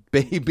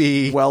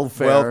baby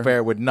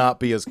welfare would not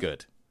be as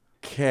good.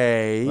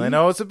 Okay. I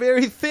know it's a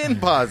very thin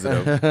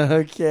positive.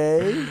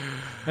 Okay.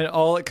 And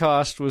all it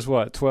cost was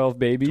what? 12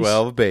 babies?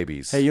 12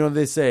 babies. Hey, you know what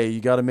they say? You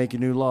got to make a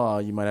new law.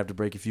 You might have to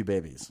break a few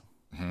babies.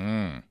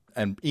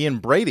 And Ian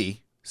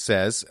Brady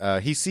says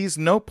he sees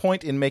no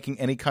point in making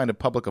any kind of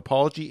public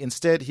apology.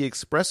 Instead, he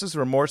expresses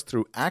remorse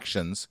through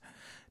actions.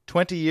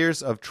 20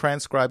 years of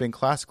transcribing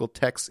classical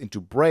texts into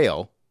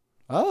Braille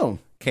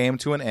came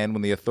to an end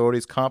when the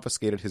authorities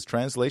confiscated his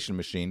translation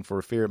machine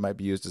for fear it might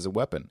be used as a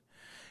weapon.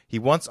 He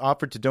once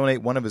offered to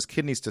donate one of his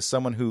kidneys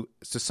to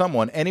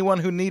anyone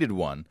who needed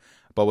one,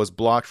 but was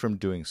blocked from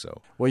doing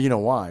so. Well, you know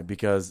why?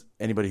 Because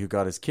anybody who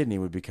got his kidney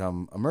would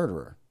become a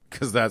murderer.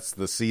 Because that's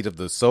the seat of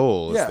the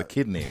soul, is the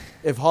kidney.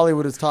 If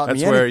Hollywood has taught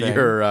That's me anything...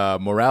 where your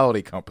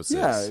morality compass is.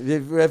 Yeah,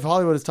 if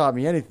Hollywood has taught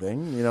me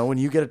anything, when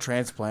you get a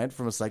transplant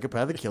from a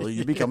psychopathic killer,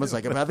 you become a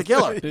psychopathic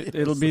killer.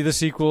 It'll be the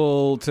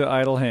sequel to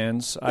Idle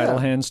Hands. Idle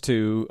Hands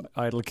 2,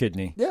 Idle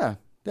Kidney. Yeah,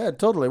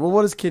 totally. Well,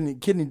 what is kidney?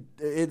 Kidney,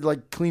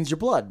 it cleans your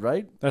blood,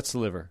 right? That's the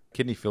liver.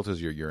 Kidney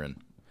filters your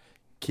urine.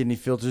 Kidney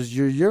filters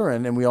your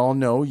urine, and we all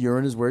know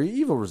urine is where your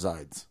evil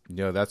resides.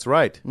 Yeah, that's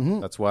right.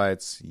 Mm-hmm. That's why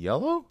it's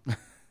yellow?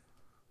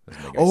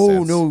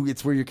 Oh, no,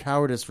 it's where your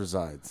cowardice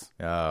resides.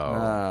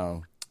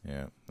 Oh.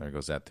 Yeah, there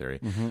goes that theory.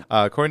 Mm-hmm.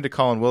 According to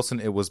Colin Wilson,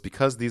 it was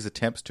because these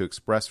attempts to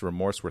express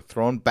remorse were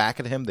thrown back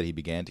at him that he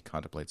began to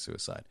contemplate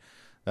suicide.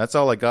 That's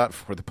all I got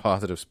for the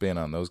positive spin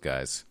on those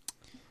guys.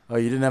 Oh,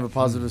 you didn't have a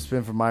positive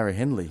spin for Myra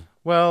Hindley?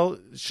 Well,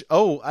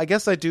 I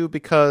guess I do,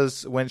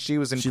 because when she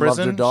was in prison, loved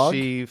her dog?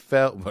 she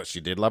felt... Well, she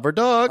did love her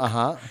dog.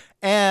 Uh-huh.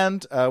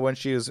 And when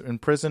she was in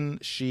prison,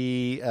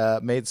 she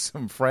made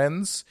some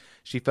friends.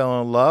 She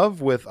fell in love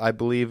with, I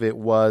believe it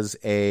was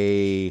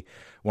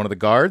one of the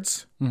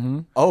guards. Mm-hmm.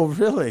 Oh,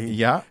 really?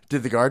 Yeah.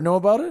 Did the guard know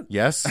about it?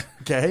 Yes.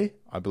 Okay.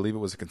 I believe it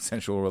was a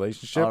consensual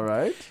relationship. All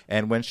right.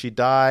 And when she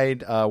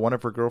died, one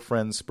of her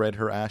girlfriends spread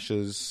her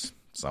ashes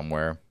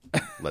somewhere.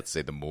 Let's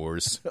say the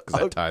moors,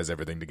 because that ties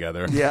everything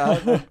together.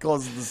 Yeah,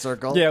 closes the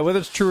circle. Yeah, whether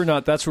it's true or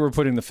not, that's where we're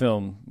putting the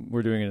film.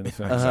 We're doing it in the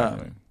film.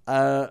 Exactly.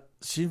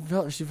 She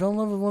fell in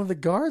love with one of the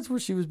guards where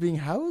she was being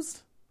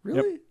housed?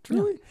 Really? Yep.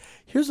 Truly? Yeah.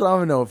 Here's what I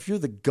want to know. If you're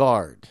the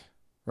guard,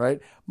 right?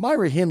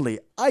 Myra Hindley,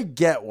 I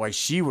get why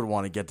she would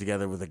want to get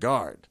together with a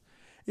guard.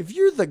 If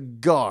you're the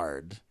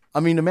guard, I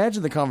mean,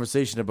 imagine the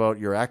conversation about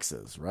your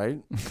exes,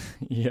 right?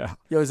 Yeah.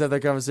 You always have that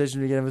conversation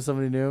when you get in with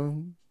somebody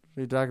new?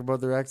 You talk about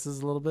their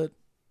exes a little bit?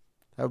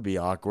 That would be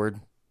awkward.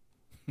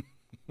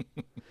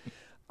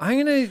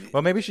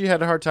 Well, maybe she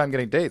had a hard time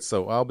getting dates,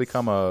 so I'll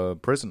become a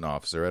prison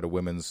officer at a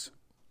women's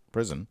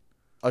prison.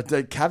 A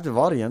captive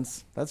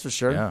audience, that's for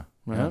sure. Yeah.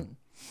 Yeah.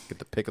 Get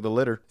the pick of the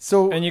litter.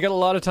 And you got a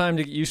lot of time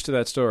to get used to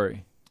that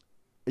story.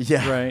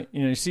 Yeah. Right?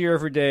 You see her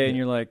every day, and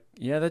you're like,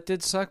 yeah, that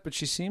did suck, but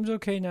she seems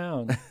okay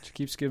now. She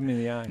keeps giving me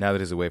the eye. Now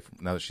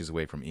that she's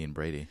away from Ian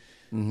Brady.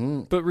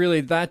 Mm-hmm. But really,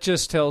 that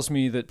just tells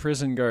me that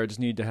prison guards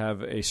need to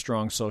have a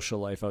strong social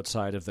life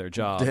outside of their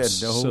jobs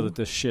so that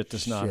this shit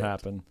does not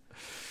happen.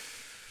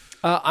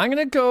 I'm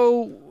going to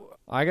go...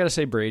 I got to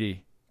say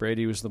Brady.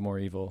 Brady was the more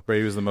evil.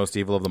 Brady was the most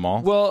evil of them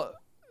all? Well,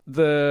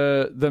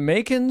 the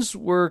Makins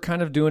were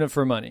kind of doing it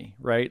for money,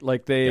 right?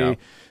 Like they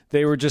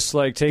were just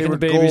like taking the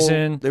babies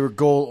in. They were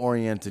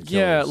goal-oriented killers.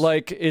 Yeah,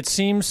 like it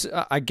seems,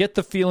 I get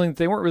the feeling that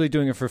they weren't really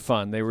doing it for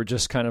fun. They were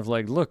just kind of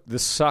like, look,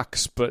 this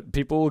sucks, but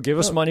people will give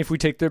us money if we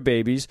take their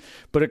babies,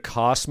 but it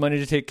costs money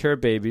to take care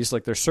of babies.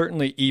 Like they're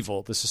certainly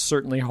evil. This is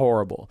certainly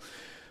horrible.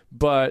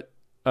 But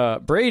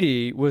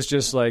Brady was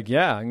just like,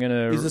 yeah,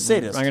 he's a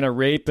sadist. I'm gonna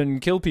rape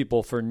and kill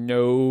people for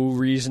no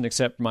reason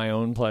except my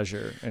own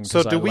pleasure, and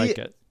because I like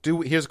it.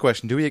 Here's a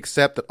question: do we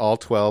accept that all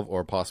 12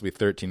 or possibly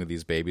 13 of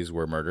these babies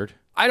were murdered?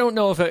 I don't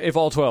know if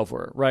all 12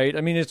 were, right?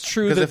 I mean, it's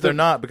true because that if they're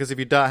not, because if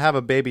you have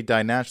a baby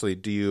die naturally,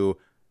 do you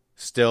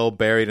still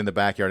bury it in the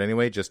backyard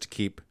anyway, just to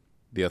keep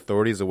the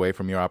authorities away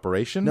from your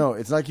operation? No,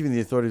 it's not keeping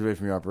the authorities away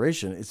from your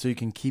operation. It's so you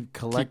can keep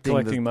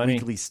collecting the money.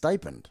 Weekly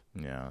stipend.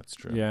 Yeah, that's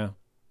true. Yeah.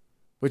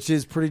 Which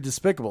is pretty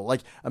despicable.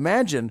 Like,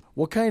 imagine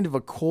what kind of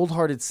a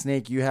cold-hearted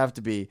snake you have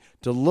to be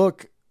to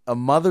look a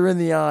mother in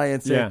the eye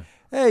and say,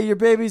 hey, your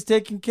baby's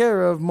taken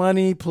care of.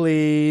 Money,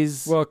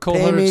 please. Well,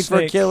 pay me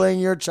for killing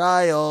your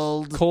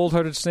child.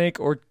 Cold-hearted snake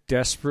or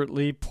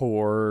desperately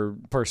poor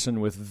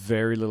person with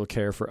very little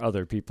care for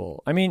other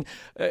people. I mean,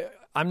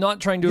 I'm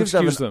not trying to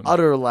excuse them.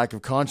 Utter lack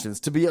of conscience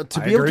to be able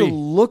to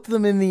look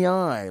them in the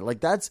eye.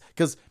 Like, that's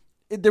because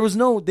there was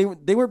no they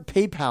weren't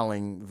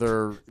PayPaling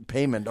their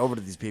payment over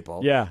to these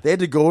people. Yeah. They had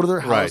to go to their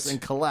house Right.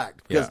 and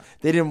collect because Yeah.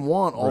 they didn't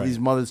want all these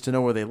mothers to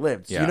know where they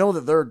lived. So Yeah. you know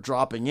that they're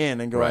dropping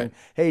in and going, Right.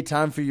 "Hey,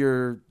 time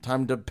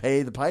to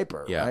pay the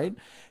piper." Yeah. Right.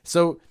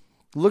 So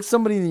look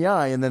somebody in the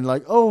eye and then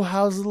like, "Oh,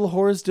 how's little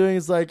Horace doing?"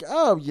 It's like,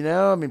 "Oh,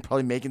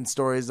 probably making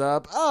stories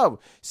up. Oh,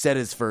 said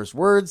his first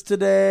words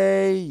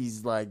today.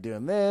 He's like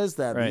doing this,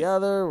 that, and Right. the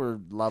other. We're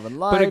loving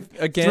life."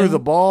 again- threw the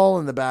ball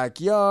in the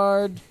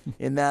backyard.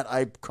 In that,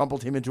 I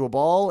crumpled him into a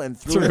ball and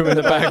threw Threw him in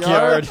the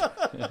backyard.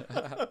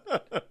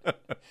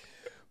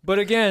 But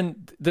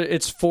again,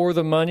 it's for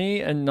the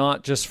money and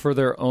not just for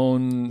their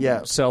own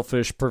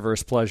selfish,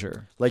 perverse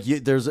pleasure. Like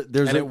there's And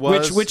a it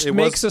was, Which it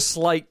makes was,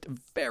 a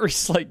very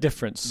slight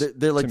difference.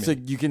 they're like to so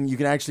me. you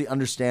can actually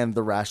understand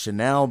the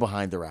rationale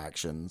behind their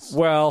actions.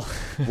 Well,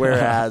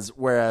 Whereas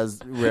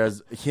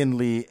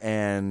Hindley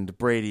and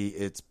Brady,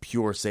 it's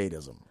pure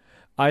sadism.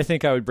 I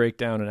think I would break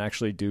down and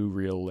actually do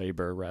real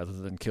labor rather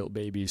than kill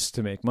babies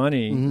to make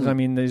money. Mm-hmm. I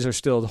mean, these are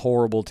still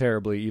horrible,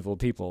 terribly evil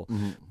people.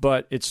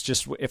 But it's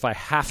just, if I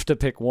have to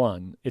pick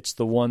one, it's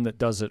the one that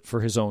does it for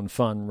his own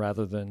fun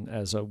rather than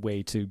as a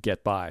way to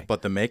get by.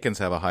 but the Makins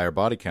have a higher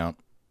body count.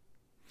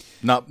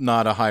 Not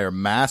a higher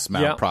mass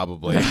amount, Yeah.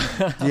 probably.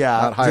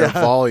 Yeah, Not higher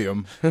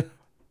volume.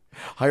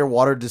 higher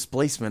water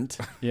displacement.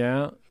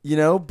 Yeah.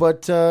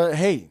 But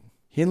hey,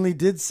 Hindley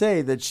did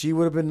say that she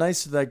would have been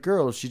nice to that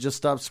girl if she just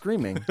stopped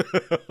screaming.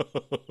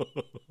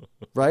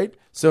 Right?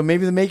 So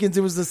maybe the Makins,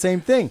 it was the same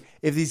thing.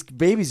 If these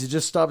babies had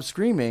just stopped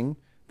screaming,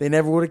 they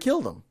never would have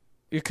killed them.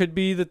 It could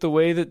be that the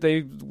way that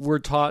they were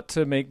taught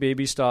to make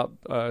babies stop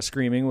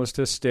screaming was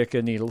to stick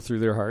a needle through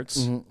their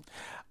hearts.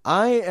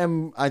 I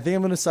think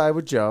I'm going to side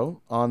with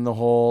Joe on the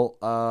whole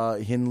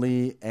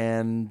Hindley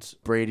and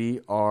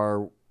Brady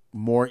are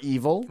more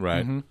evil.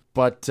 Right.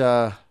 But,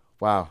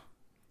 wow,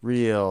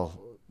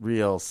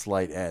 real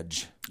slight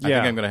edge. I Yeah.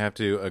 think I'm going to have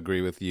to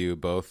agree with you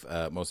both,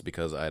 mostly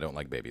because I don't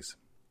like babies.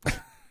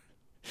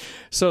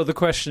 So the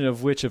question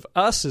of which of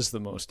us is the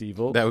most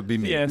evil, That would be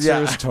me. the answer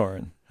Yeah. is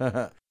torn.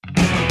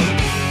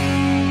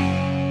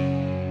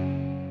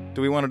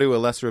 Do we want to do a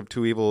lesser of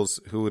two evils?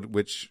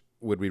 Which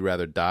would we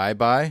rather die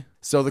by?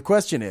 So the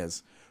question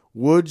is,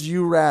 would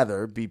you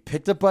rather be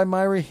picked up by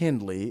Myra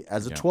Hindley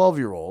as a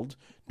 12-year-old,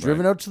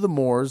 driven out to the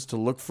moors to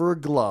look for a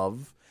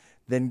glove,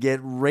 then get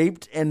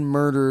raped and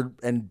murdered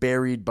and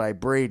buried by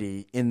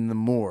Brady in the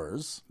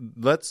moors?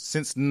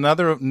 Since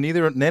neither of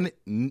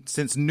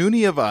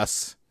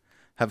us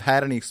have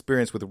had any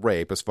experience with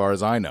rape, as far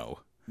as I know.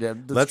 Yeah,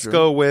 that's Let's true.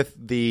 go with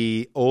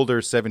the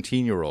older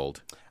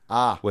 17-year-old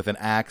Ah, with an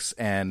axe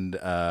and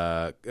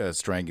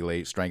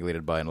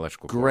strangulated by an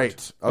electrical cord.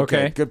 great. Okay,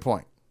 Okay. good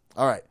point.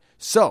 All right.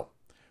 So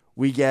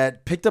we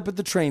get picked up at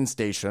the train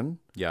station,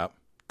 Yeah.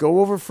 go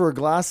over for a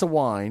glass of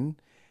wine,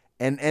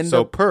 and end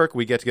So up perk,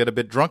 we get to get a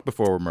bit drunk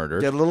before we're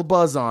murdered. get a little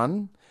buzz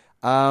on,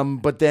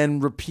 but then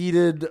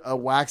repeated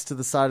whacks to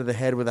the side of the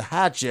head with a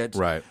hatchet.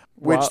 Right.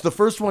 Which Wow. the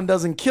first one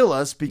doesn't kill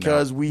us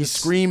because we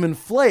scream and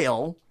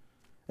flail.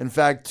 In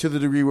fact, to the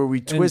degree where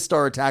we twist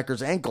our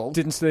attacker's ankle.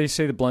 Didn't they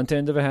say the blunt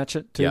end of a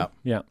hatchet too? Yeah.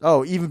 Yeah.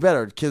 Oh, even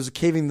better, because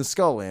caving the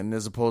skull in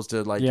as opposed to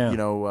Yeah.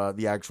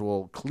 the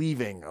actual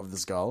cleaving of the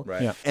skull.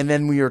 Right. Yeah. And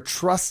then we are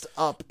trussed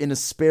up in a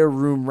spare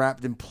room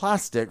wrapped in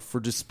plastic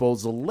for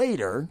disposal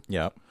later,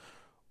 Yeah.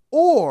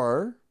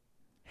 or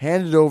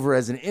handed over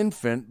as an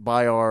infant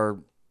by our,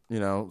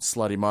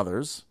 slutty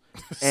mothers.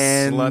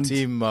 And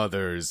Slutty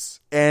mothers.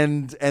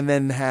 and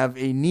then have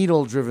a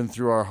needle driven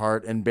through our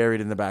heart and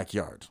buried in the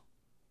backyard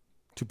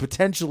to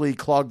potentially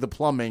clog the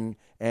plumbing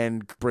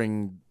and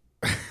bring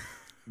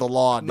the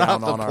law down Not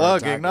the on our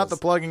plugging, not the attackers.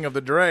 plugging of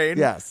the drain.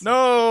 Yes.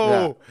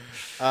 No.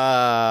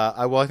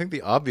 I think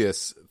the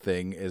obvious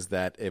thing is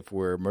that if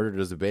we're murdered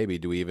as a baby,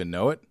 do we even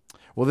know it?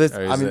 Well, this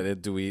Or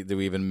do we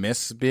even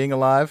miss being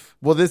alive?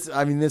 this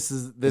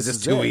is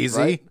this too it, easy?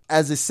 right?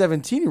 As a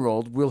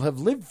 17-year-old, we'll have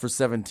lived for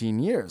 17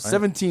 years,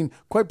 17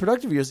 quite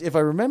productive years. If I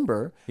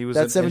remember, He was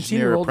that an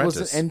engineer 17-year-old was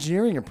apprentice. an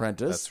engineering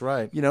apprentice. That's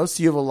right.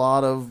 So you have a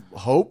lot of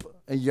hope,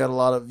 and you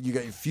got your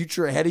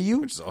future ahead of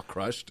you. Which is all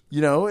crushed.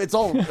 It's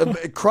all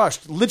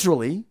crushed,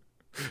 literally,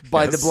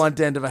 by the Yes.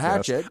 blunt end of a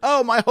hatchet.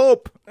 Oh, my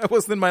hope! That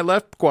was in my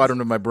left quadrant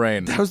of my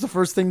brain. That was the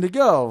first thing to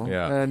go.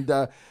 Yeah.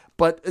 And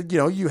but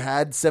you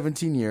had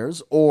 17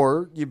 years,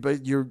 or you're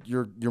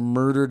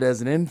murdered as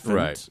an infant,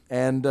 Right.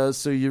 And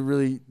so you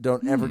really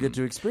don't ever get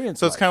to experience.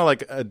 So it's life. kind of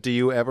like, do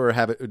you ever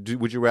have it?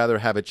 Would you rather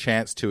have a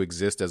chance to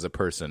exist as a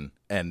person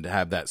and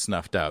have that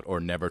snuffed out, or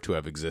never to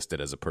have existed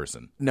as a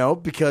person? No,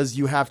 because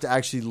you have to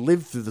actually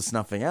live through the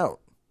snuffing out.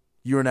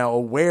 You are now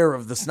aware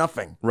of the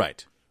snuffing.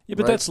 Right. Yeah,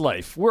 but Right. that's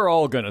life. We're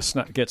all going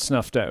to get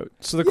snuffed out.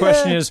 So the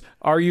question is,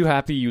 are you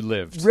happy you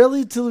lived?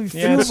 Relatively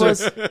few of us.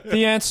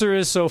 The answer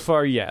is so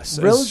far yes.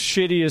 Rel- As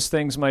shitty as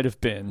things might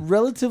have been.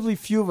 Relatively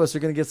few of us are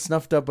going to get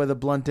snuffed out by the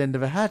blunt end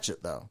of a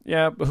hatchet, though.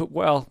 Yeah,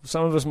 well,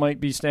 some of us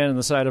might be standing on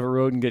the side of a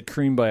road and get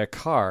creamed by a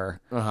car.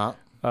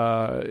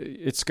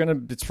 It's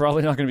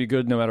probably not going to be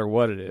good no matter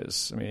what it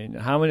is. I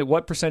mean,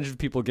 what percentage of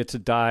people get to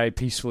die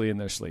peacefully in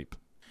their sleep?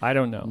 I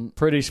don't know.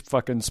 Pretty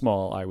fucking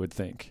small, I would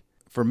think.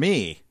 For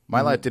me,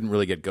 My life didn't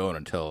really get going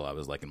until I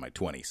was like in my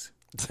 20s.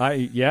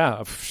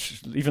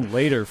 Even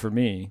later for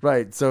me.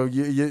 Right. So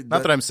you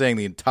Not that I'm saying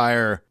the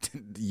entire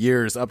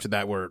years up to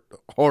that were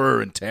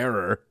horror and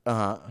terror.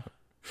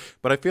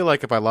 But I feel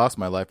like if I lost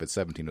my life at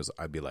 17,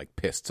 I'd be like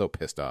so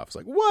pissed off. It's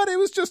like, what? It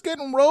was just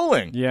getting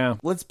rolling. Yeah.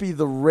 Let's be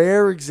the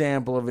rare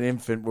example of an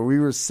infant where we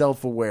were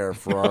self-aware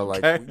for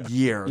our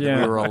year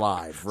that we were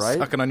alive, right?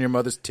 Sucking on your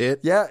mother's tit.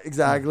 Yeah,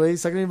 exactly.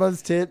 Sucking on your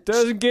mother's tit.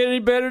 Doesn't get any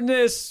better than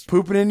this.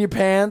 Pooping in your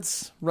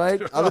pants, right?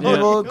 Other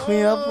people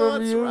clean up for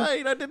that's you.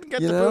 Right. I didn't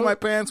get to poo my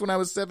pants when I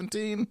was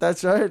 17.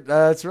 That's right.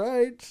 That's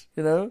right.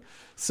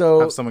 So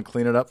have someone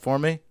clean it up for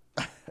me.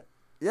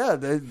 Yeah,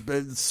 they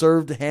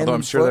served hand. Although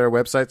I'm sure there are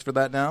websites for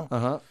that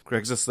now.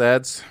 Craigslist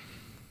ads.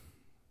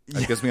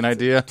 That gives me an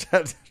idea.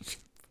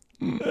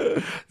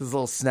 This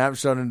little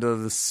snapshot into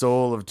the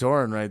soul of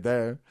Torrin right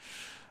there.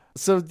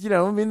 So,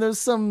 there's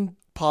some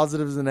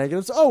positives and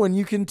negatives. Oh, and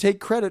you can take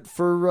credit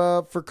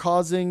for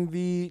causing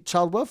the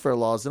child welfare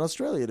laws in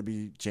Australia to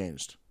be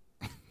changed.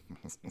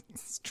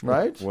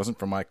 Right? If it wasn't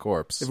for my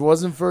corpse. If it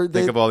wasn't for...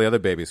 Think of all the other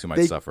babies who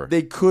might suffer.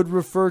 They could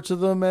refer to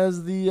them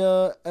as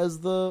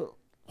the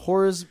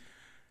horrors...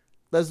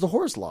 That's the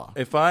horse law.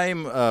 If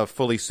I'm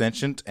fully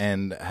sentient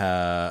and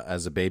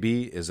as a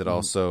baby, is it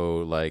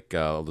also like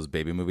all those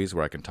baby movies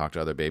where I can talk to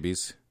other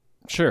babies?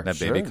 Sure. That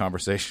baby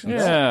conversation?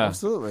 Yeah.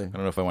 Absolutely. I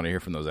don't know if I want to hear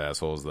from those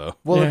assholes, though.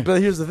 Well, but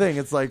here's the thing.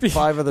 It's like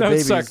 5 other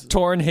babies. Suck.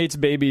 Torrin hates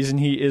babies, and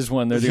he is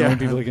one. They're the only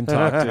people he can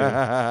talk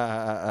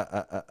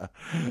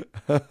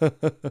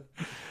to.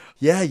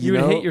 Yeah, you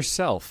would hate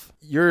yourself.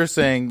 You're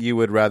saying you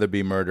would rather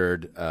be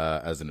murdered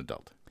as an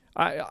adult.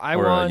 I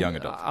or want a young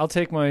adult. I'll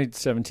take my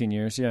 17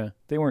 years. Yeah,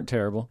 they weren't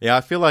terrible. Yeah,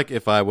 I feel like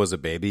if I was a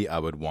baby, I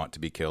would want to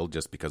be killed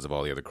just because of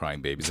all the other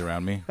crying babies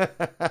around me.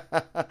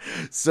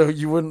 So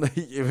you wouldn't?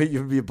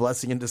 You'd be a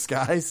blessing in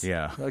disguise.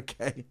 Yeah.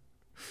 Okay.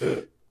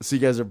 So you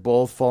guys are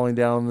both falling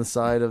down the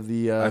side of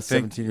the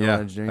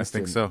 17-year-old engineering student. I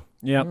think so.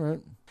 Yeah.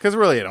 Because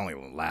really, it only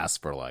lasts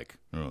for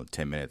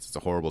 10 minutes. It's a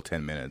horrible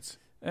 10 minutes.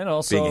 And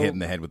also being hit in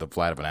the head with the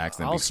flat of an axe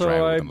and being also,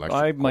 strangled with an electric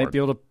I cord. might be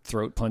able to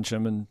throat punch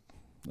him and.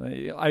 I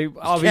you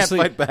obviously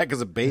can't fight back as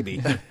a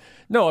baby.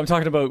 No, I'm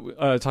talking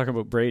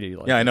about Brady.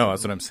 Yeah, I know.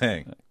 That's what I'm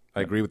saying.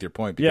 I agree with your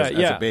point because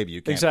as a baby,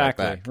 you can't fight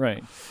back.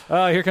 Right.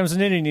 Here comes a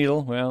knitting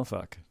needle. Well,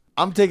 fuck.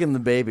 I'm taking the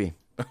baby.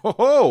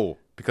 Oh,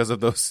 because of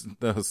those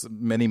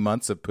many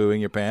months of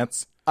pooing your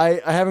pants.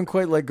 I haven't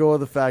quite let go of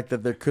the fact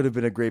that there could have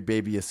been a great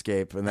baby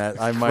escape, and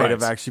that I might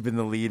have actually been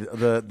the lead,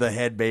 the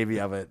head baby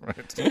of it.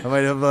 Right. I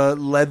might have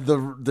led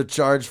the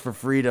charge for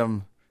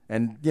freedom.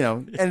 And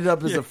ended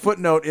up as a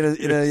footnote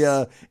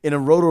in a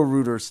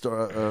Roto-Rooter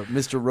store,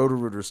 Mr.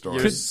 Roto-Rooter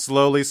story. You're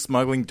slowly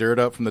smuggling dirt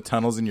up from the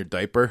tunnels in your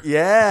diaper.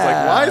 Yeah,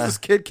 like why does this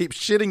kid keep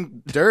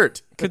shitting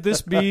dirt? Could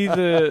this be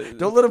the?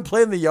 Don't let him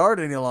play in the yard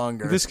any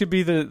longer. This could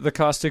be the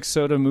caustic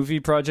soda movie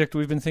project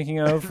we've been thinking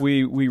of.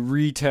 We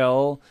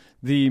retell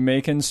the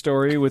Makins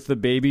story with the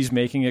babies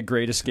making a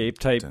great escape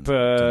type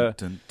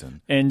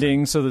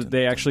ending so that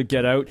they actually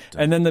get out.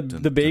 And then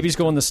the babies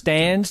go on the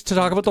stand to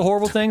talk about the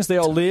horrible things. They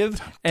all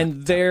live.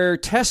 And their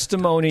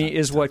testimony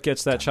is what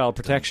gets that Child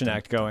Protection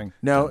Act going.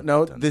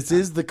 No. This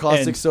is the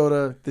caustic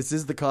soda. This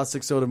is the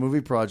caustic soda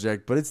movie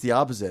project, but it's the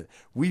opposite.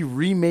 We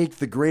remake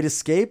The Great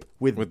Escape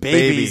with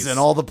babies and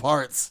all the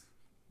parts.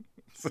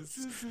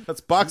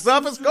 That's box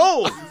office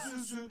gold.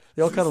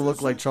 They all kind of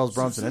look like Charles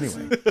Bronson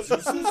anyway.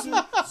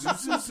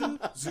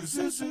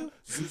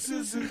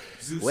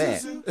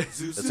 Wet.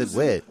 That's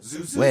it.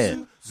 Wet.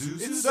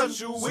 It's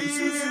such a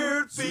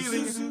weird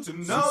feeling to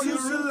know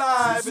you're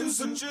alive. It's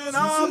such an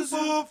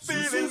awful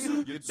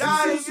feeling. You're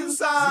dying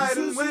inside,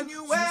 and when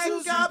you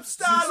wake up,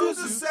 starting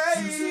to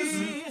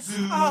say,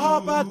 I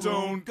hope I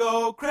don't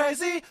go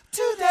crazy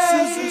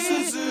today.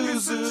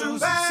 It's such a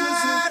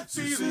bad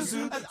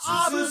feeling, an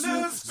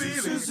ominous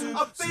feeling,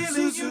 a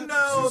feeling you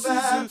know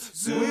that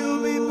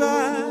we'll be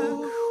back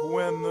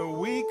when the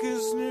week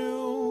is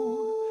new.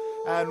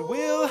 And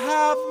we'll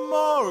have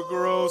more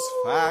gross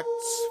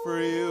facts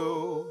for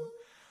you.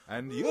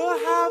 And you'll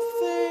have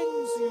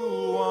things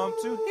you'll want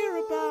to hear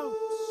about.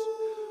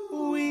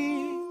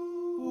 We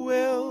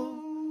will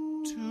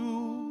too.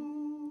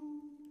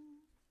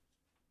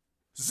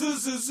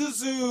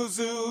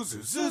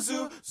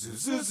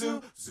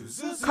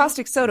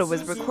 Caustic Soda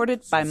was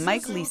recorded by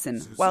Mike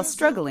Leeson while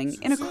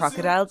struggling in a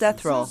crocodile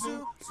death roll.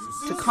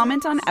 To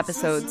comment on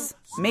episodes,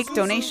 make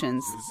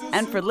donations,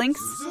 and for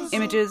links,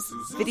 images,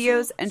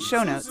 videos, and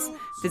show notes,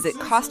 visit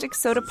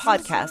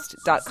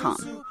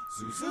causticsodapodcast.com.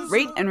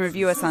 Rate and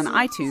review us on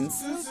iTunes,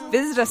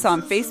 visit us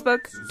on Facebook,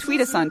 tweet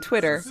us on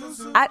Twitter,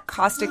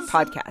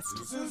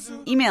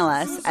 @CausticPodcast. Email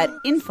us at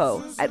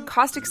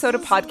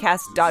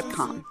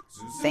info@causticsodapodcast.com.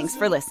 Thanks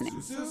for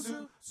listening.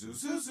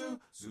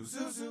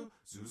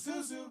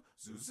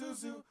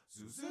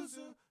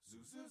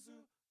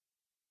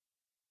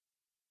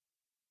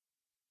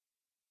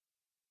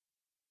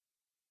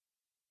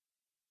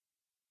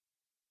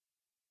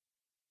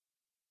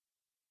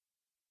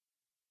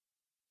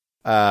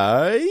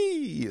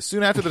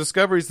 Soon after the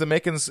discoveries, the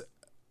Makins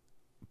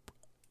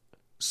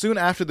Soon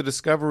after the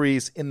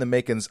discoveries in the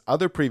Makins'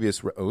 other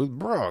previous... Put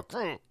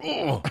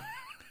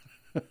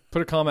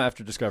a comma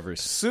after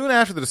discoveries. Soon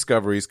after the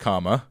discoveries,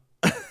 comma,